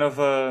some kind of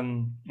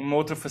uma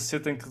outra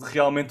faceta em que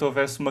realmente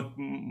houvesse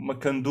uma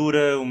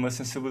candura, uma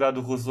sensibilidade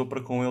do realizador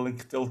para com ele, em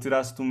que ele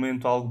tirasse do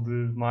momento algo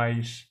de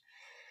mais.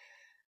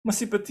 Uma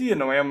simpatia,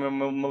 não é?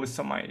 Uma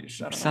lição mais.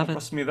 Já não, uma Precisava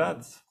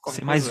proximidade. ser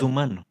Qualquer mais coisa.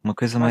 humano, uma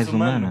coisa Mais mais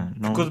humano. humana.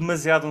 Não Ficou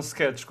demasiado um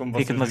sketch, como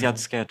vocês fica demasiado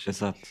dizem. sketch,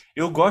 exato.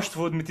 Eu gosto,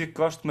 vou admitir que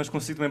gosto, mas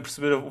consigo também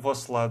perceber o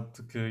vosso lado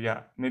de que,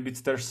 yeah, maybe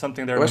there's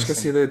something there Eu acho que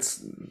missing. essa ideia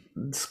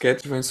de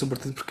sketch vem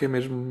sobretudo porque é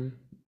mesmo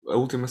a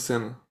última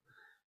cena.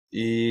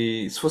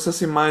 E se fosse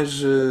assim mais,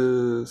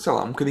 sei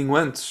lá, um bocadinho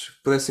antes,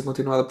 pudesse ser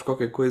continuada por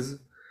qualquer coisa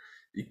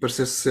e que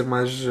parecesse ser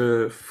mais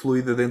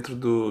fluida dentro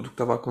do que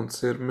estava a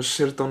acontecer, mas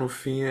ser tão no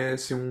fim é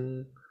assim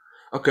um.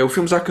 Ok, o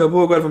filme já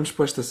acabou, agora vamos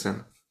para esta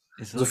cena.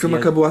 Mas o filme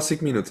acabou há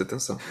 5 minutos,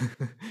 atenção.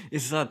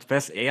 Exato,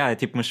 parece, é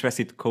tipo uma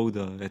espécie de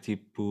coda. É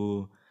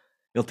tipo.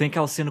 Ele tem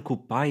aquela cena com o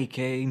pai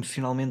que é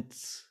emocionalmente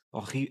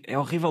horrível. É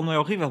horrível, não é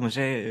horrível, mas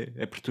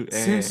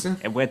Sim, sim.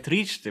 bué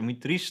triste, é muito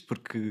triste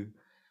porque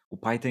o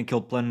pai tem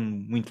aquele plano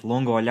muito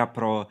longo a olhar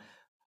para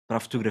a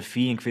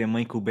fotografia em que vê a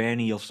mãe com o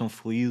Benny e eles estão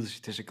felizes,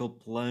 e tens aquele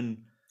plano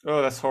Oh,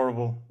 that's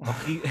horrible.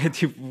 é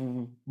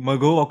tipo,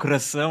 magoa ao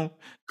coração.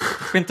 De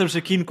repente estamos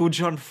aqui com o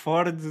John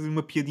Ford,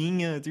 uma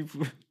piadinha, tipo,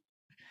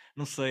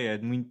 não sei, é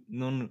muito.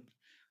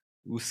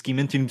 O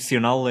seguimento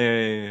emocional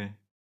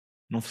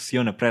não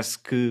funciona. Parece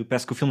que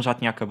o filme já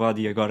tinha acabado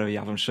e agora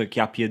já, vamos aqui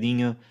à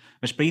piadinha.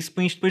 Mas para isso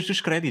põe isto depois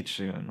dos créditos.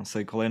 Eu não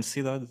sei qual é a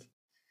necessidade.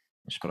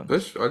 Mas pronto.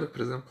 Pois, olha, por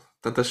exemplo,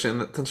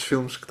 tantos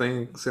filmes que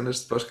têm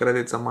cenas de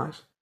pós-créditos a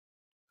mais.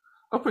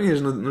 Ou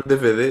pões no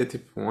DVD,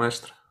 tipo um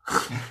extra.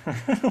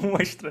 Um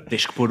extra.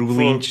 Tens que pôr o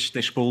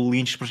Fogo.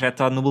 Lynch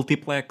projetado no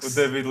multiplex. O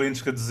David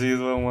Lynch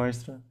reduzido é um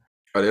extra.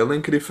 Olha, ele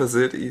nem queria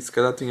fazer e se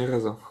calhar tinha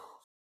razão.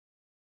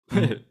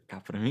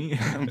 Cá para mim.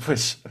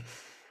 Pois.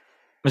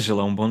 Mas ele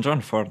é um bom John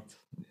Ford.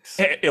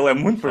 Ele é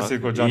muito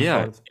parecido com o John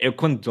Ford. Eu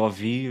quando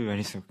ouvi, eu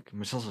disse,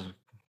 mas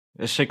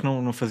achei que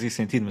não fazia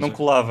sentido. Mas Não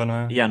colava, não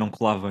é? não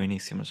colava ao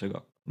início, mas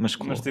agora. Mas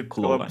tipo,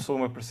 colou aquela bem. pessoa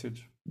mais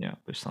parecidos.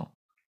 Pois são.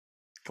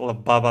 Aquela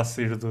baba a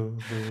sair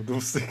do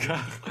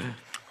cigarro.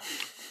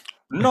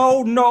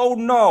 No, no,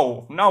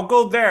 no. Now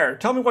go there.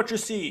 Tell me what you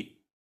see.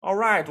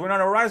 Alright, when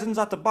an horizon's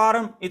at the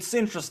bottom, it's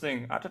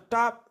interesting. At the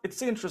top,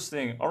 it's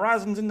interesting.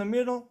 Horizon's in the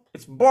middle,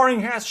 it's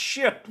boring as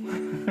shit.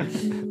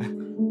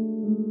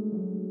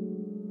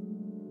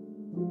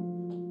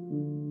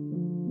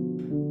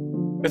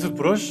 É tudo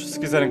por hoje. Se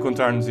quiserem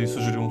encontrar-nos e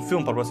sugerir um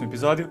filme para o próximo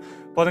episódio,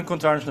 podem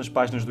encontrar-nos nas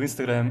páginas do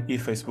Instagram e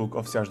Facebook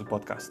oficiais do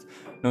podcast.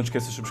 Não te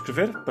esqueças de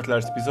subscrever, partilhar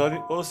este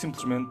episódio ou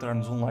simplesmente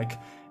dar-nos um like.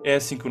 É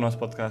assim que o nosso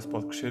podcast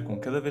pode crescer com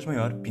cada vez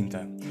maior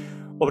pinta.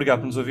 Obrigado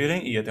por nos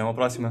ouvirem e até uma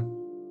próxima.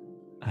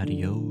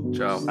 Adiós.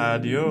 Tchau.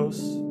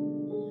 Adiós.